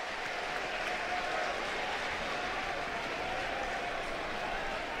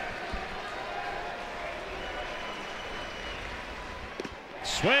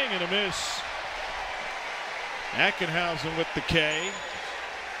 Swing and a miss. Ackenhausen with the K.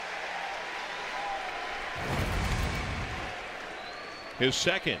 His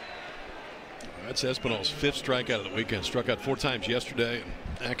second. That's Espinal's 5th strikeout of the weekend. Struck out 4 times yesterday.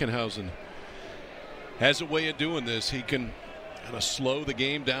 And Ackenhausen has a way of doing this. He can kind of slow the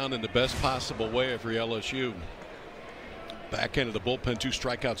game down in the best possible way for LSU. Back end of the bullpen, 2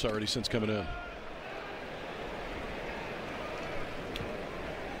 strikeouts already since coming in.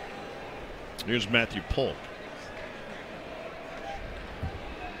 Here's Matthew Polk.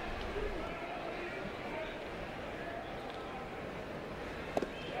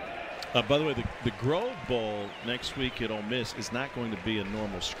 By the way, the Grove Bowl next week at Ole Miss is not going to be a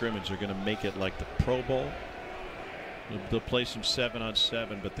normal scrimmage. They're going to make it like the Pro Bowl. They'll play some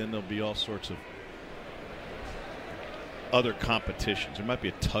 7-on-7, but then there'll be all sorts of other competitions. There might be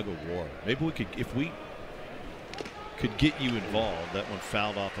a tug of war. Maybe we could, if we could get you involved. That one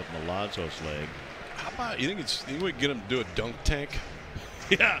fouled off of Milazzo's leg. How about you think we can get him to do a dunk tank?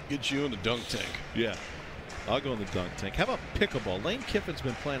 Yeah, get you in the dunk tank. Yeah, I'll go in the dunk tank. How about pickleball? Lane Kiffin's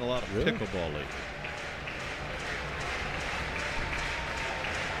been playing a lot of pickleball lately.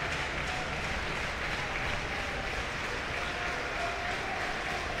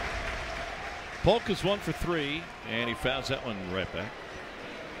 Polk is 1 for 3, and he fouls that one right back.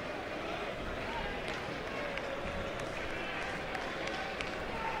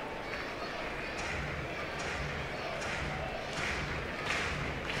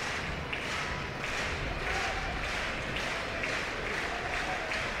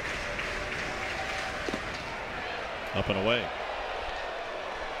 Up and away.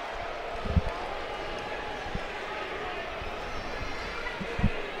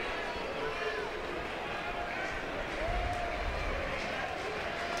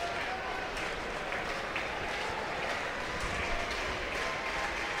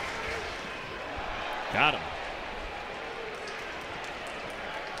 Got him.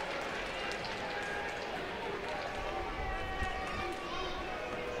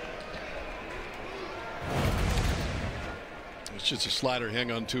 It's just a slider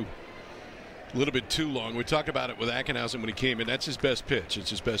hang on to a little bit too long. We talked about it with Ackenhausen when he came in. That's his best pitch.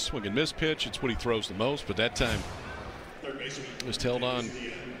 It's his best swing and miss pitch. It's what he throws the most. But that time just held on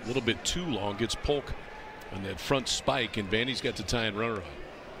a little bit too long. Gets Polk on that front spike, and Vandy's got the tie and runner on.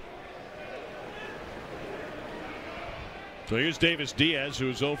 So here's Davis Diaz, who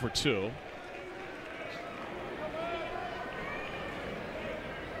is 0 for 2.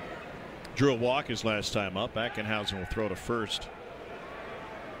 Drew a walk his last time up. Ackenhausen will throw to first.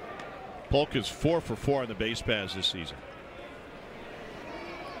 Polk is 4 for 4 on the base paths this season.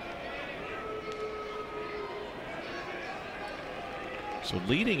 So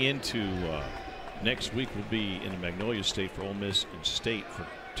leading into next week, we'll be in Magnolia State for Ole Miss and State for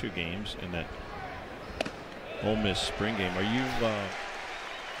 2 games in that Ole Miss spring game. Are you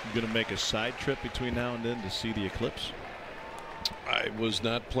going to make a side trip between now and then to see the eclipse? I was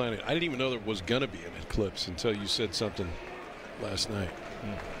not planning. I didn't even know there was going to be an eclipse until you said something last night.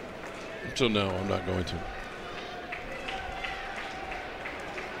 So no, I'm not going to.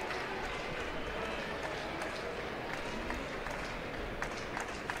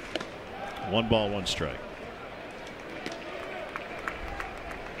 One ball, one strike.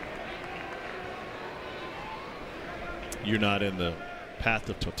 You're not in the path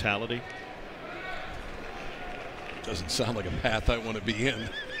of totality? Doesn't sound like a path I want to be in.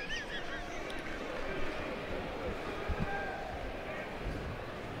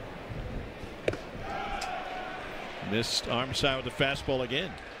 Missed arm side with the fastball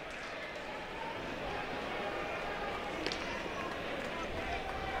again.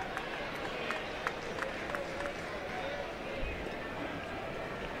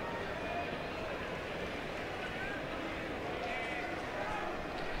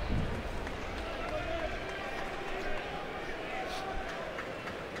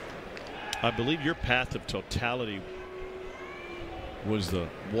 I believe your path of totality was the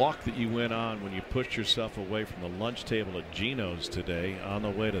walk that you went on when you pushed yourself away from the lunch table at Gino's today on the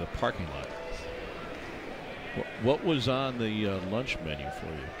way to the parking lot. What was on the lunch menu for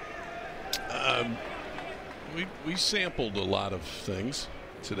you? We sampled a lot of things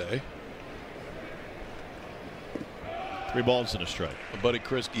today. 3 balls and a strike. My buddy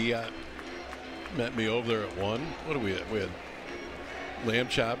Chris Guillat met me over there at 1. What do we have? We had lamb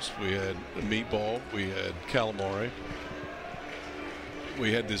chops. We had a meatball. We had calamari.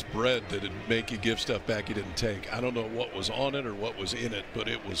 We had this bread that would make you give stuff back you didn't take. I don't know what was on it or what was in it, but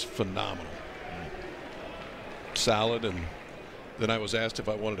it was phenomenal. Salad, and then I was asked if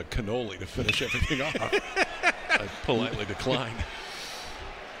I wanted a cannoli to finish everything off. I politely declined.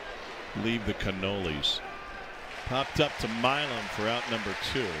 Leave the cannolis. Popped up to Milam for out number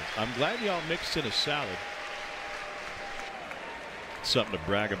 2. I'm glad y'all mixed in a salad. Something to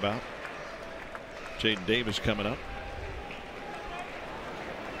brag about. Jaden Davis coming up.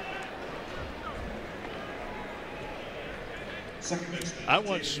 I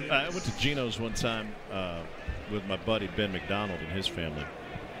went to Gino's one time with my buddy Ben McDonald and his family.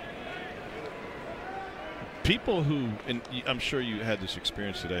 People who, and I'm sure you had this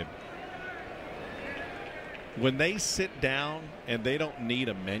experience today, when they sit down and they don't need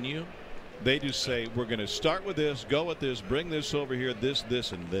a menu, they just say, we're going to start with this, go with this, bring this over here, this,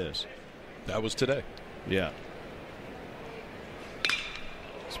 and this. That was today. Yeah.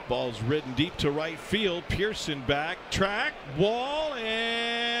 This ball's ridden deep to right field. Pearson back, track, wall,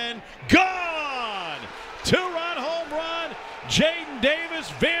 and gone! 2-run home run. Jaden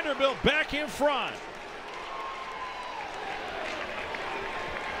Davis, Vanderbilt back in front.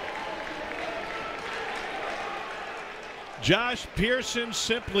 Josh Pearson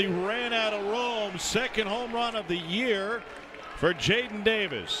simply ran out of room. Second home run of the year for Jaden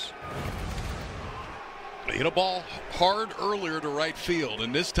Davis. Hit a ball hard earlier to right field,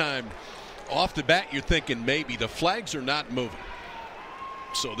 and this time off the bat you're thinking maybe. The flags are not moving,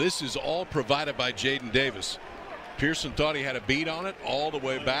 so this is all provided by Jaden Davis. Pearson thought he had a beat on it all the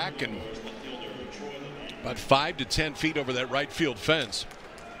way back, and about 5 to 10 feet over that right field fence,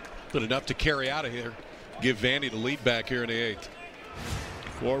 but enough to carry out of here, give Vandy the lead back here in the 8th.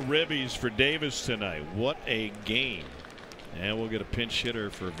 4 ribbies for Davis tonight. What a game. And we'll get a pinch hitter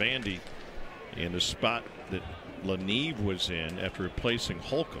for Vandy in the spot that Leneve was in after replacing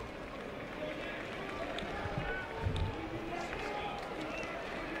Holcomb.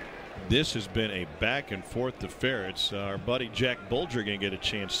 This has been a back and forth affair. It's our buddy Jack Bulger going to get a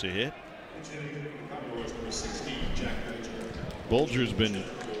chance to hit. Bulger's been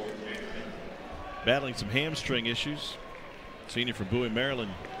battling some hamstring issues. Senior from Bowie,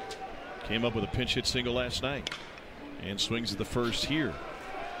 Maryland, came up with a pinch hit single last night and swings at the first here.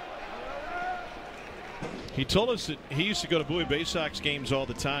 He told us that he used to go to Bowie Bay Sox games all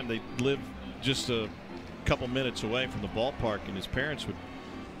the time. They lived just a couple minutes away from the ballpark, and his parents would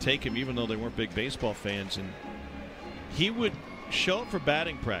take him even though they weren't big baseball fans, and he would show up for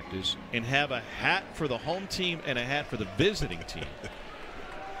batting practice and have a hat for the home team and a hat for the visiting team.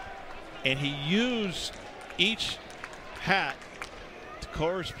 And he used each hat to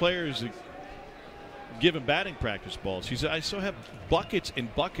coerce players to give him batting practice balls. He said, I still have buckets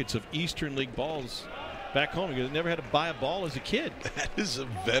and buckets of Eastern League balls back home because I never had to buy a ball as a kid. That is a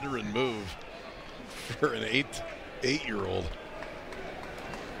veteran move for an eight-year-old.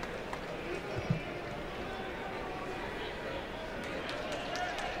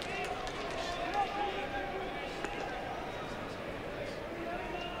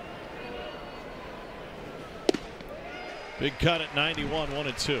 Big cut at 91,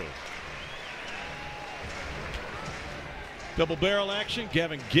 1-2. Double barrel action.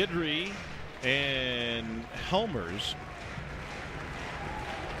 Gavin Guidry and Helmers.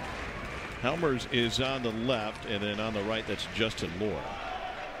 Helmers is on the left, and then on the right, that's Justin Laura.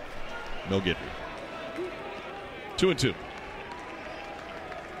 No Guidry. 2-2.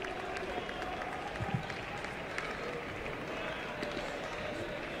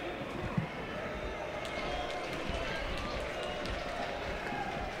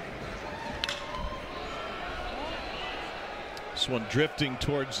 This one drifting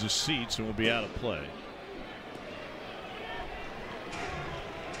towards the seats and will be out of play.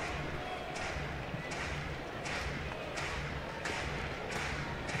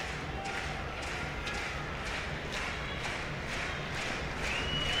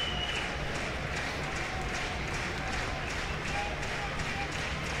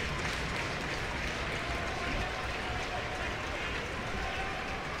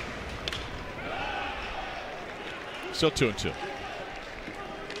 Still 2-2.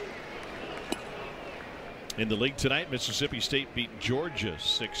 In the league tonight, Mississippi State beat Georgia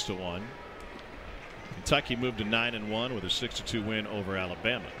 6-1. Kentucky moved to 9-1 with a 6-2 win over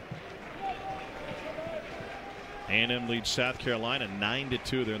Alabama. A&M leads South Carolina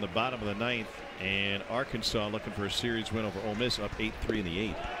 9-2. They're in the bottom of the ninth, and Arkansas looking for a series win over Ole Miss, up 8-3 in the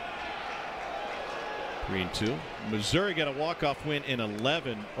eighth. 3-2. Missouri got a walk-off win in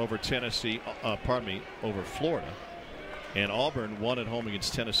 11 over Tennessee. Over Florida, and Auburn won at home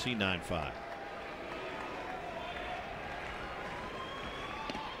against Tennessee 9-5.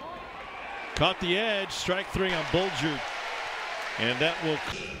 Caught the edge, strike 3 on Bulger, and that will.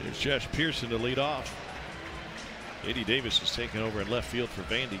 Here's Josh Pearson to lead off. Eddie Davis is taking over in left field for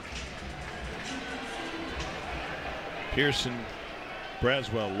Vandy. Pearson,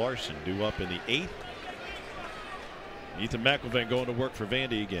 Braswell, Larson due up in the 8th. Ethan McElvain going to work for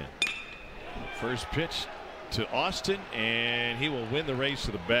Vandy again. First pitch to Austin, and he will win the race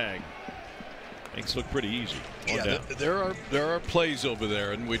to the bag. Makes it look pretty easy. Yeah, there are plays over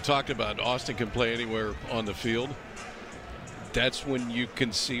there, and we talked about Austin can play anywhere on the field. That's when you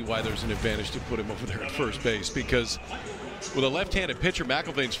can see why there's an advantage to put him over there at first base, because with a left-handed pitcher,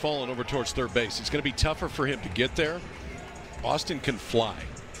 McElvain's falling over towards third base. It's going to be tougher for him to get there. Austin can fly,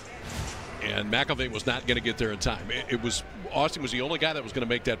 and McElvain was not going to get there in time. Austin was the only guy that was going to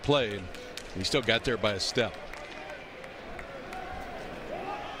make that play, and he still got there by a step.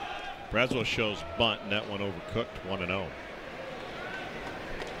 Braswell shows bunt, and that one overcooked, 1-0.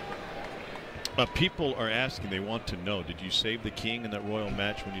 People are asking, they want to know, did you save the king in that Royal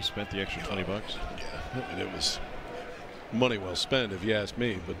match when you spent the extra $20? Yeah, I mean, it was money well spent if you ask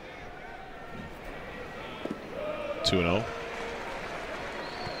me, but 2-0.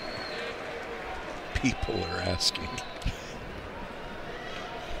 People are asking.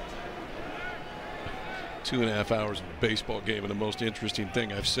 2.5 hours of a baseball game, and the most interesting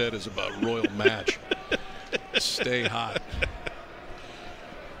thing I've said is about Royal match. Stay hot.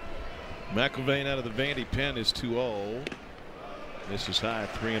 McElvain out of the Vandy pen is 2-0. This is high,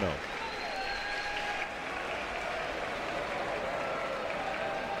 3-0.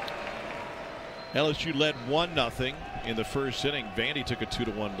 LSU led 1-0 in the first inning. Vandy took a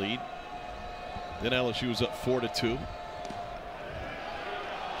 2-1 lead. Then LSU was up 4-2.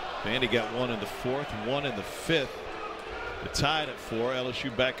 Vandy got one in the fourth, one in the fifth. They tied at 4.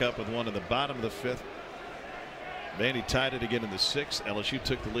 LSU back up with one in the bottom of the fifth. Vandy tied it again in the 6th. LSU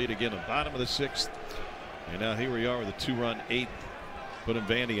took the lead again in the bottom of the 6th. And now here we are with a 2-run 8th, putting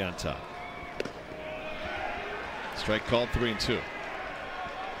Vandy on top. Strike called, 3-2.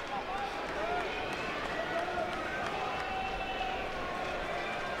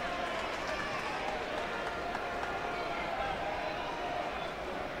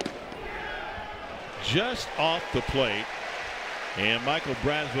 Just off the plate, and Michael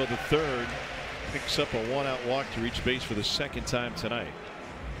Braswell III picks up a 1-out walk to reach base for the second time tonight.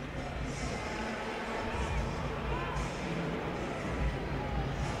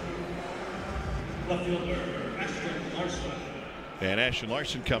 Left fielder, Ashton Larson. And Ashton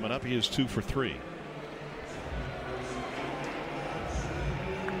Larson coming up. He is 2 for 3.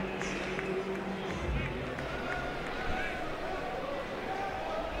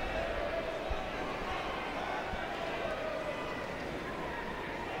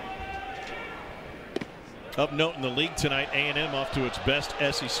 Up note in the league tonight, A&M off to its best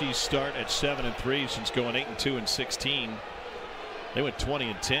SEC start at 7-3 since going 8-2 in 16. They went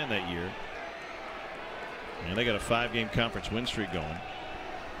 20-10 that year, and they got a 5-game conference win streak going.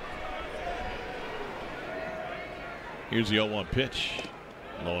 Here's the 0-1 pitch,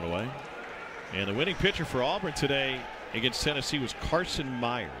 low and away. And the winning pitcher for Auburn today against Tennessee was Carson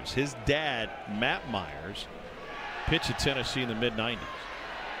Myers. His dad, Matt Myers, pitched at Tennessee in the mid-90s.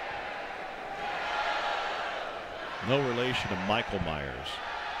 No relation to Michael Myers.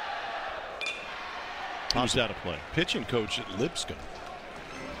 Pops out of play. Pitching coach at Lipscomb.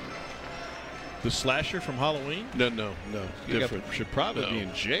 The slasher from Halloween? No. Different. Should probably be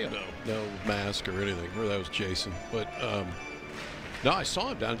in jail. No mask or anything. Or that was Jason. But no, I saw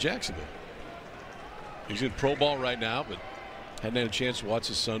him down in Jacksonville. He's in pro ball right now, but hadn't had a chance to watch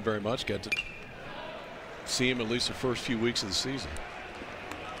his son very much. Got to see him at least the first few weeks of the season.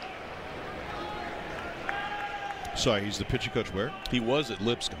 Sorry, he's the pitching coach where? He was at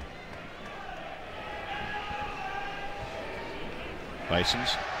Lipscomb.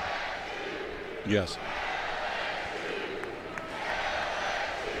 Bisons? Yes.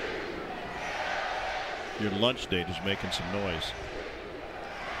 Your lunch date is making some noise.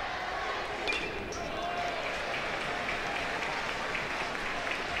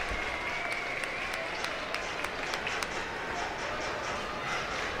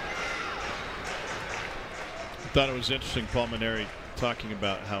 Thought it was interesting, Paul Maneri talking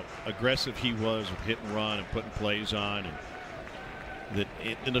about how aggressive he was with hit and run and putting plays on, and that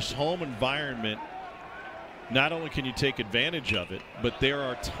in this home environment, not only can you take advantage of it, but there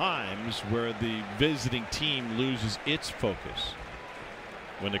are times where the visiting team loses its focus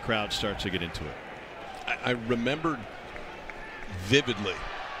when the crowd starts to get into it. I remembered vividly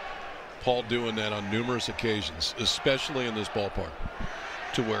Paul doing that on numerous occasions, especially in this ballpark,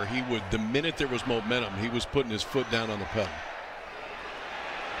 to where he would, the minute there was momentum, he was putting his foot down on the pedal.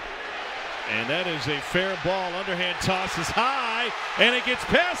 And that is a fair ball. Underhand toss is high, and it gets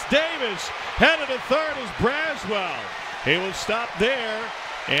past Davis. Headed to third is Braswell. He will stop there,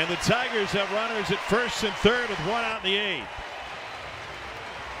 and the Tigers have runners at first and third with one out in the eighth.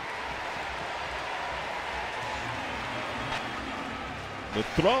 The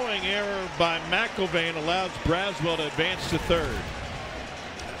throwing error by McIlvain allows Braswell to advance to third.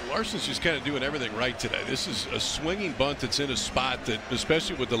 Larson's just kind of doing everything right today. This is a swinging bunt that's in a spot that,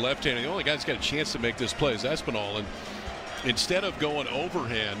 especially with the left hand, the only guy that's got a chance to make this play is Espinal. And instead of going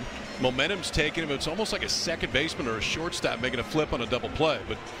overhand, momentum's taking him. It's almost like a second baseman or a shortstop making a flip on a double play.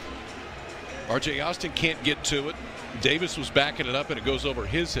 But R.J. Austin can't get to it. Davis was backing it up, and it goes over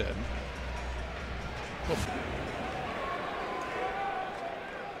his head.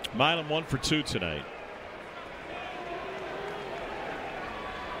 Milam 1 for 2 tonight.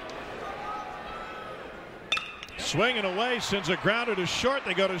 Swinging away, sends a grounder to short.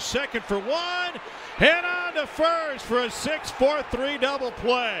 They go to second for one, and on to first for a 6-4-3 double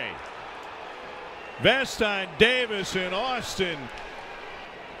play. Vestine, Davis, and Austin.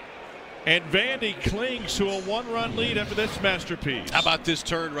 And Vandy clings to a one-run lead after this masterpiece. How about this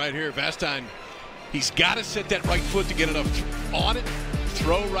turn right here? Vestine, he's got to set that right foot to get enough on it.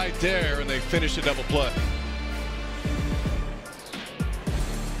 Throw right there, and they finish the double play.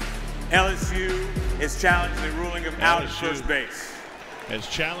 LSU is challenging the ruling of out at first base. Has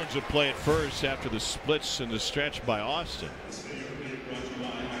challenged the play at first after the splits in the stretch by Austin.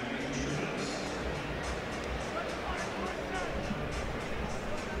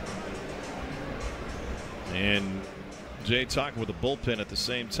 And Jay talking with the bullpen at the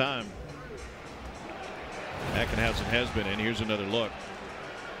same time. Ackenhausen has been in. Here's another look.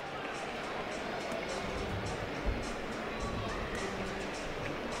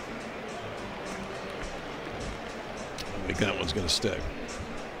 I think that one's going to stick.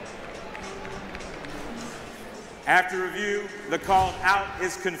 After review, the call out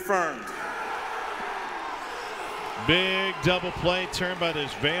is confirmed. Big double play turn by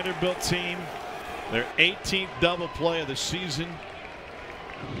this Vanderbilt team. Their 18th double play of the season.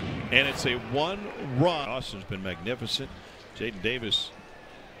 And it's a one-run. Austin's been magnificent. Jaden Davis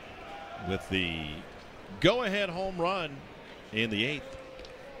with the go-ahead home run in the 8th.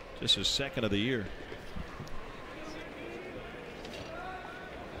 Just his second of the year.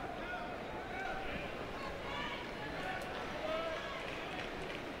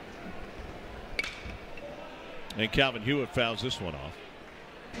 And Calvin Hewitt fouls this one off.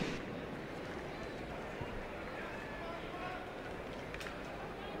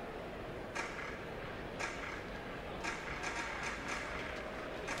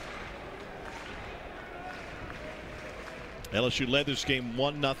 LSU led this game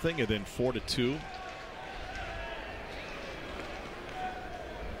 1-0 and then 4-2.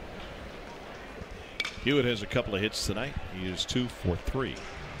 Hewitt has a couple of hits tonight. He is 2 for 3.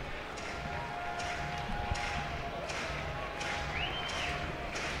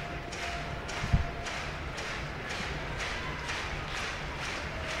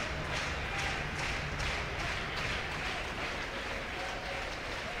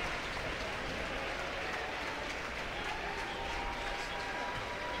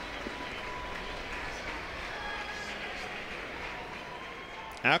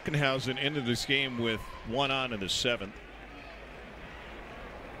 Ackenhausen ended this game with one on in the 7th.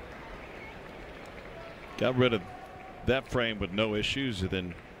 Got rid of that frame with no issues, and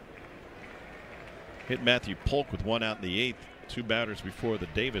then hit Matthew Polk with one out in the 8th. 2 batters before the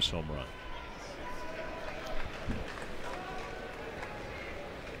Davis home run.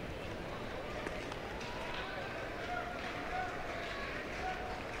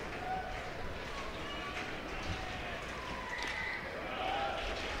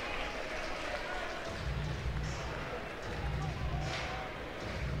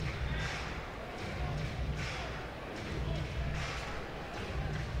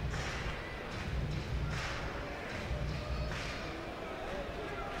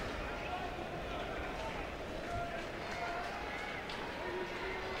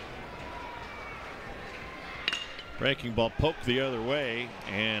 Breaking ball poked the other way,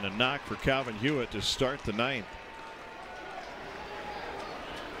 and a knock for Calvin Hewitt to start the ninth.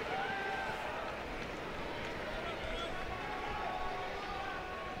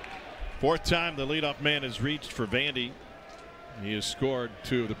 Fourth time the leadoff man has reached for Vandy. He has scored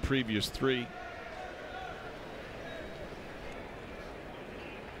 2 of the previous 3.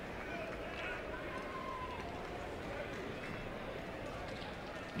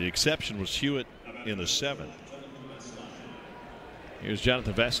 The exception was Hewitt in the 7th. Here's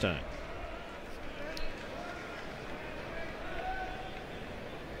Jonathan Vastine.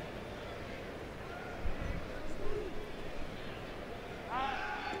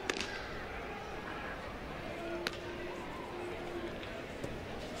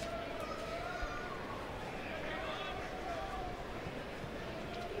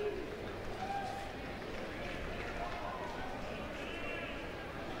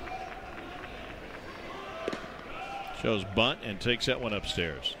 Shows bunt and takes that one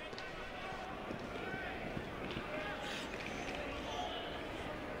upstairs.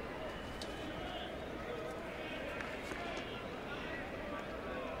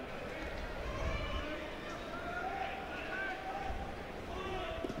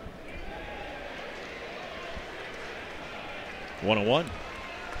 One and one.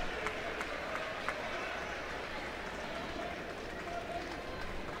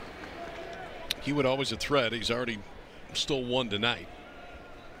 Hewitt always a threat. He's already stole 1 tonight.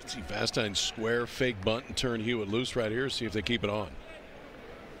 Let's see Vastine square, fake bunt, and turn Hewitt loose right here. See if they keep it on.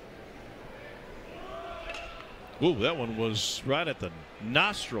 Ooh, that one was right at the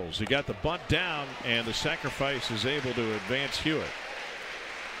nostrils. He got the bunt down, and the sacrifice is able to advance Hewitt.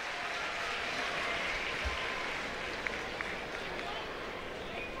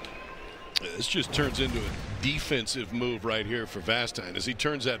 This just turns into a defensive move right here for Vastine. As he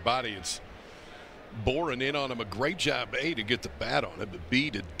turns that body, it's boring in on him. A great job, A, to get the bat on it, but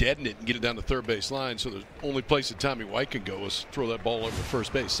B, to deaden it and get it down the third base line. So the only place that Tommy White can go is throw that ball over to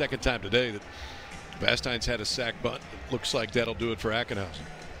first base. Second time today that Vastine's had a sac bunt. It looks like that'll do it for Ackenhausen.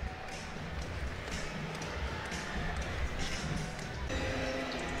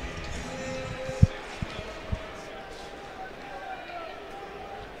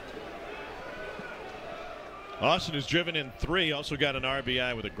 Austin has driven in 3, also got an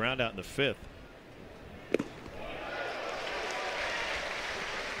RBI with a ground out in the 5th.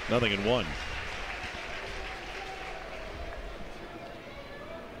 Nothing in 1.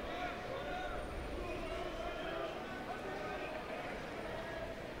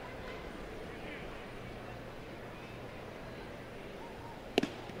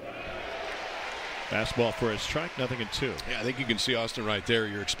 Fastball for a strike, nothing in 2. Yeah, I think you can see Austin right there.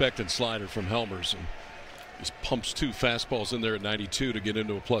 You're expecting slider from Helmers, and just pumps 2 fastballs in there at 92 to get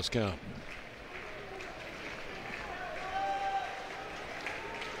into a plus count.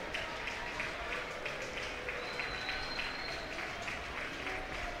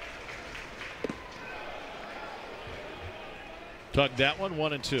 Tugged that one,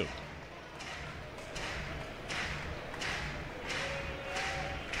 1 and 2.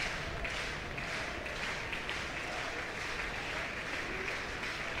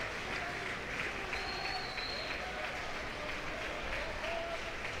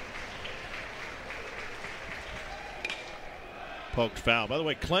 Poked foul. By the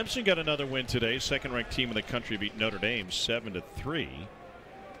way, Clemson got another win today. Second-ranked team in the country beat Notre Dame 7-3.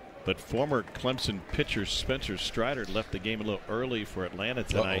 But former Clemson pitcher Spencer Strider left the game a little early for Atlanta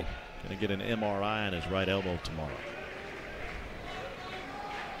tonight. Going to get an MRI on his right elbow tomorrow.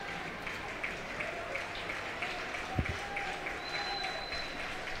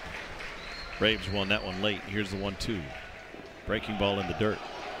 Braves won that one late. Here's the 1-2. Breaking ball in the dirt.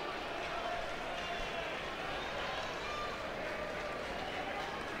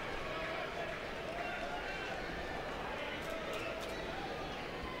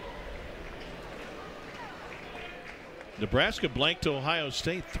 Nebraska blanked to Ohio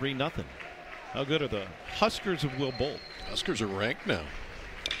State 3-0. How good are the Huskers of Will Bolt? Huskers are ranked now.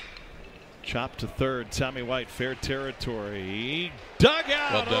 Chopped to third. Tommy White, fair territory. Dug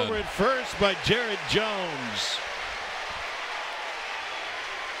out over at first by Jared Jones.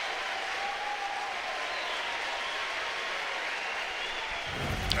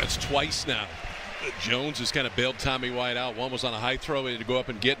 That's twice now. Jones has kind of bailed Tommy White out. One was on a high throw, he had to go up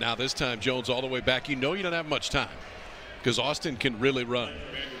and get. Now this time Jones all the way back. You know you don't have much time because Austin can really run.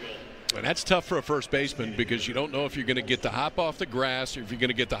 And that's tough for a first baseman because you don't know if you're going to get the hop off the grass or if you're going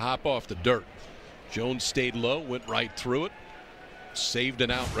to get the hop off the dirt. Jones stayed low, went right through it, saved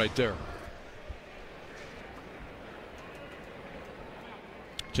an out right there.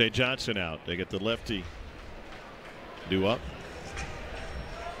 Jay Johnson out. They get the lefty Due up.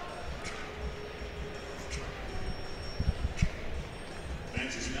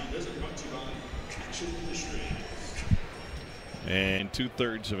 And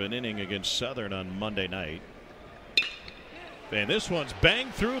 2/3 of an inning against Southern on Monday night. And this one's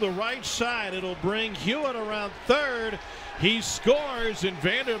banged through the right side. It'll bring Hewitt around third. He scores, and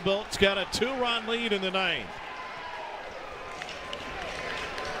Vanderbilt's got a 2-run lead in the ninth.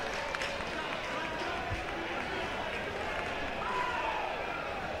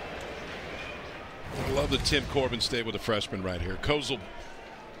 I love that Tim Corbin stayed with the freshman right here. Kozel,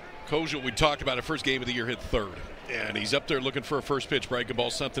 we talked about it, first game of the year, hit third. And he's up there looking for a first pitch breaking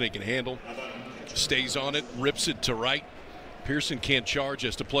ball, something he can handle. Stays on it, rips it to right. Pearson can't charge,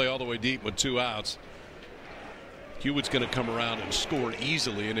 has to play all the way deep with 2 outs. Hewitt's going to come around and score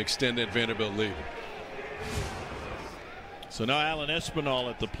easily and extend that Vanderbilt lead. So now Alan Espinal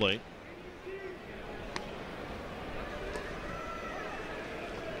at the plate.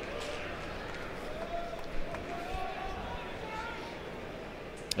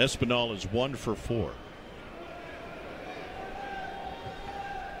 Espinal is 1 for 4.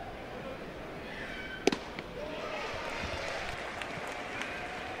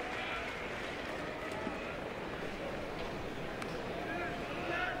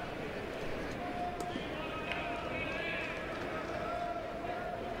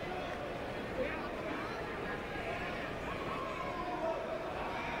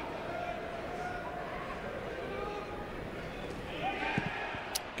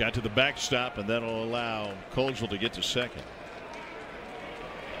 Got to the backstop, and that'll allow Kozel to get to second.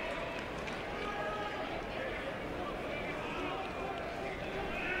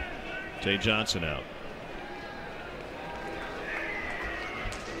 Jay Johnson out.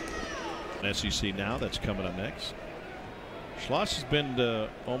 SEC now, that's coming up next. Schloss has been to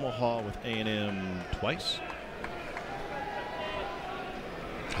Omaha with A&M twice.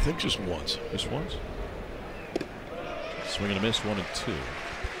 I think just once. Just once. Swing and a miss, 1 and 2.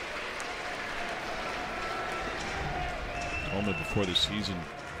 Moment before the season,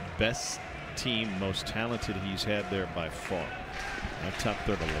 best team, most talented he's had there by far. That top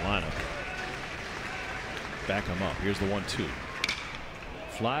third of the lineup. Back him up. Here's the 1-2.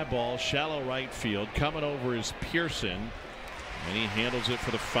 Fly ball, shallow right field. Coming over is Pearson, and he handles it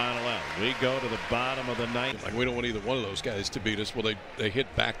for the final out. We go to the bottom of the ninth. Like, we don't want either one of those guys to beat us. Well, they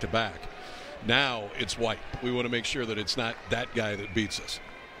hit back to back. Now it's White. We want to make sure that it's not that guy that beats us.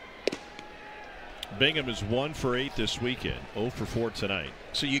 Bingham is 1 for 8 this weekend, 0 for 4 tonight.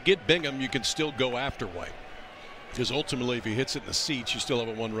 So you get Bingham, you can still go after White, because ultimately if he hits it in the seats, you still have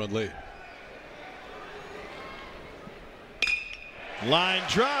a 1-run lead. Line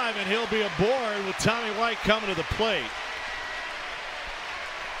drive, and he'll be aboard with Tommy White coming to the plate.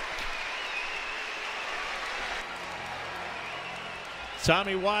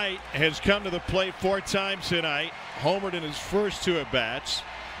 Tommy White has come to the plate 4 times tonight, homered in his first 2 at-bats.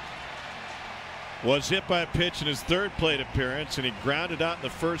 Was hit by a pitch in his 3rd plate appearance, and he grounded out in the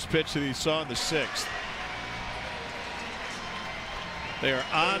first pitch that he saw in the 6th. They are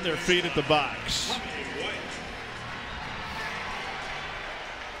on their feet at the box.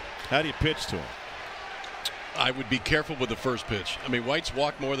 How do you pitch to him? I would be careful with the first pitch. I mean, White's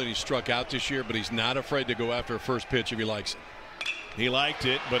walked more than he struck out this year, but he's not afraid to go after a first pitch if he likes it. He liked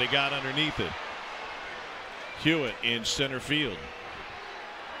it, but he got underneath it. Hewitt in center field.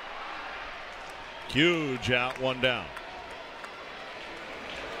 Huge out, 1 down.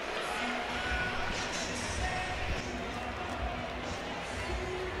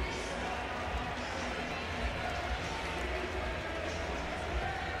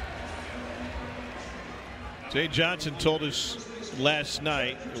 Jay Johnson told us last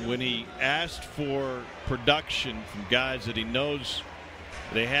night when he asked for production from guys that he knows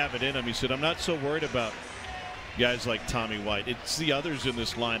they have it in them. He said, I'm not so worried about guys like Tommy White. It's the others in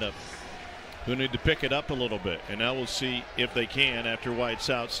this lineup who need to pick it up a little bit. And now we'll see if they can after White's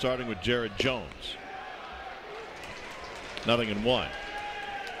out, starting with Jared Jones. 0-1.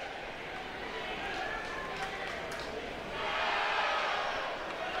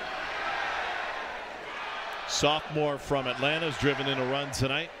 Sophomore from Atlanta has driven in a run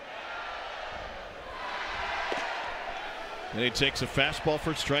tonight. And he takes a fastball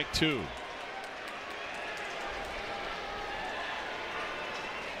for strike 2.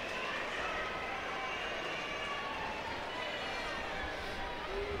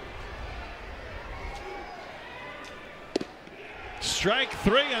 Strike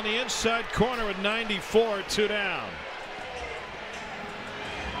 3 on the inside corner at 94, 2 down.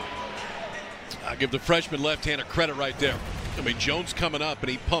 I'll give the freshman left-hander credit right there. I mean, Jones coming up, and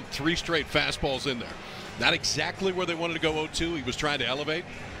he pumped 3 straight fastballs in there. Not exactly where they wanted to go 0-2. He was trying to elevate,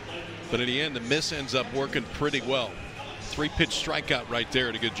 but in the end, the miss ends up working pretty well. 3-pitch strikeout right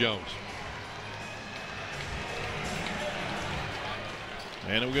there to get Jones.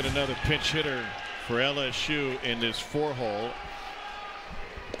 And we get another pinch hitter for LSU in this 4-hole.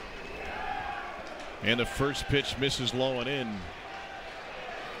 And the first pitch misses low and in.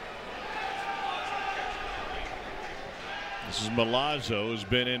 This is Milazzo, who's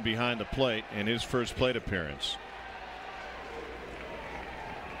been in behind the plate in his first plate appearance.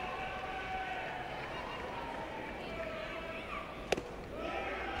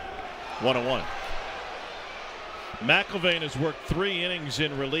 One and one. McIlvain has worked 3 innings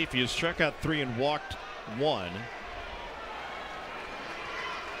in relief. He has struck out 3 and walked 1.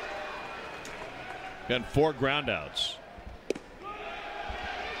 Got 4 groundouts.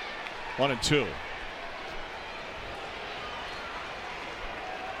 1 and 2.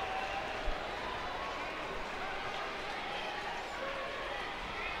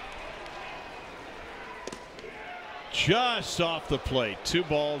 Just off the plate. 2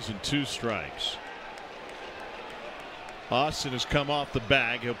 balls and 2 strikes. Austin has come off the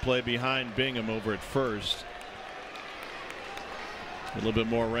bag. He'll play behind Bingham over at first. A little bit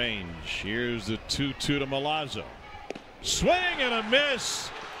more range. Here's the 2-2 to Milazzo. Swing and a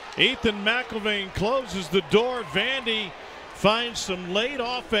miss. Ethan McIlvain closes the door. Vandy finds some late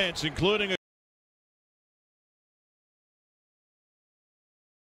offense, including a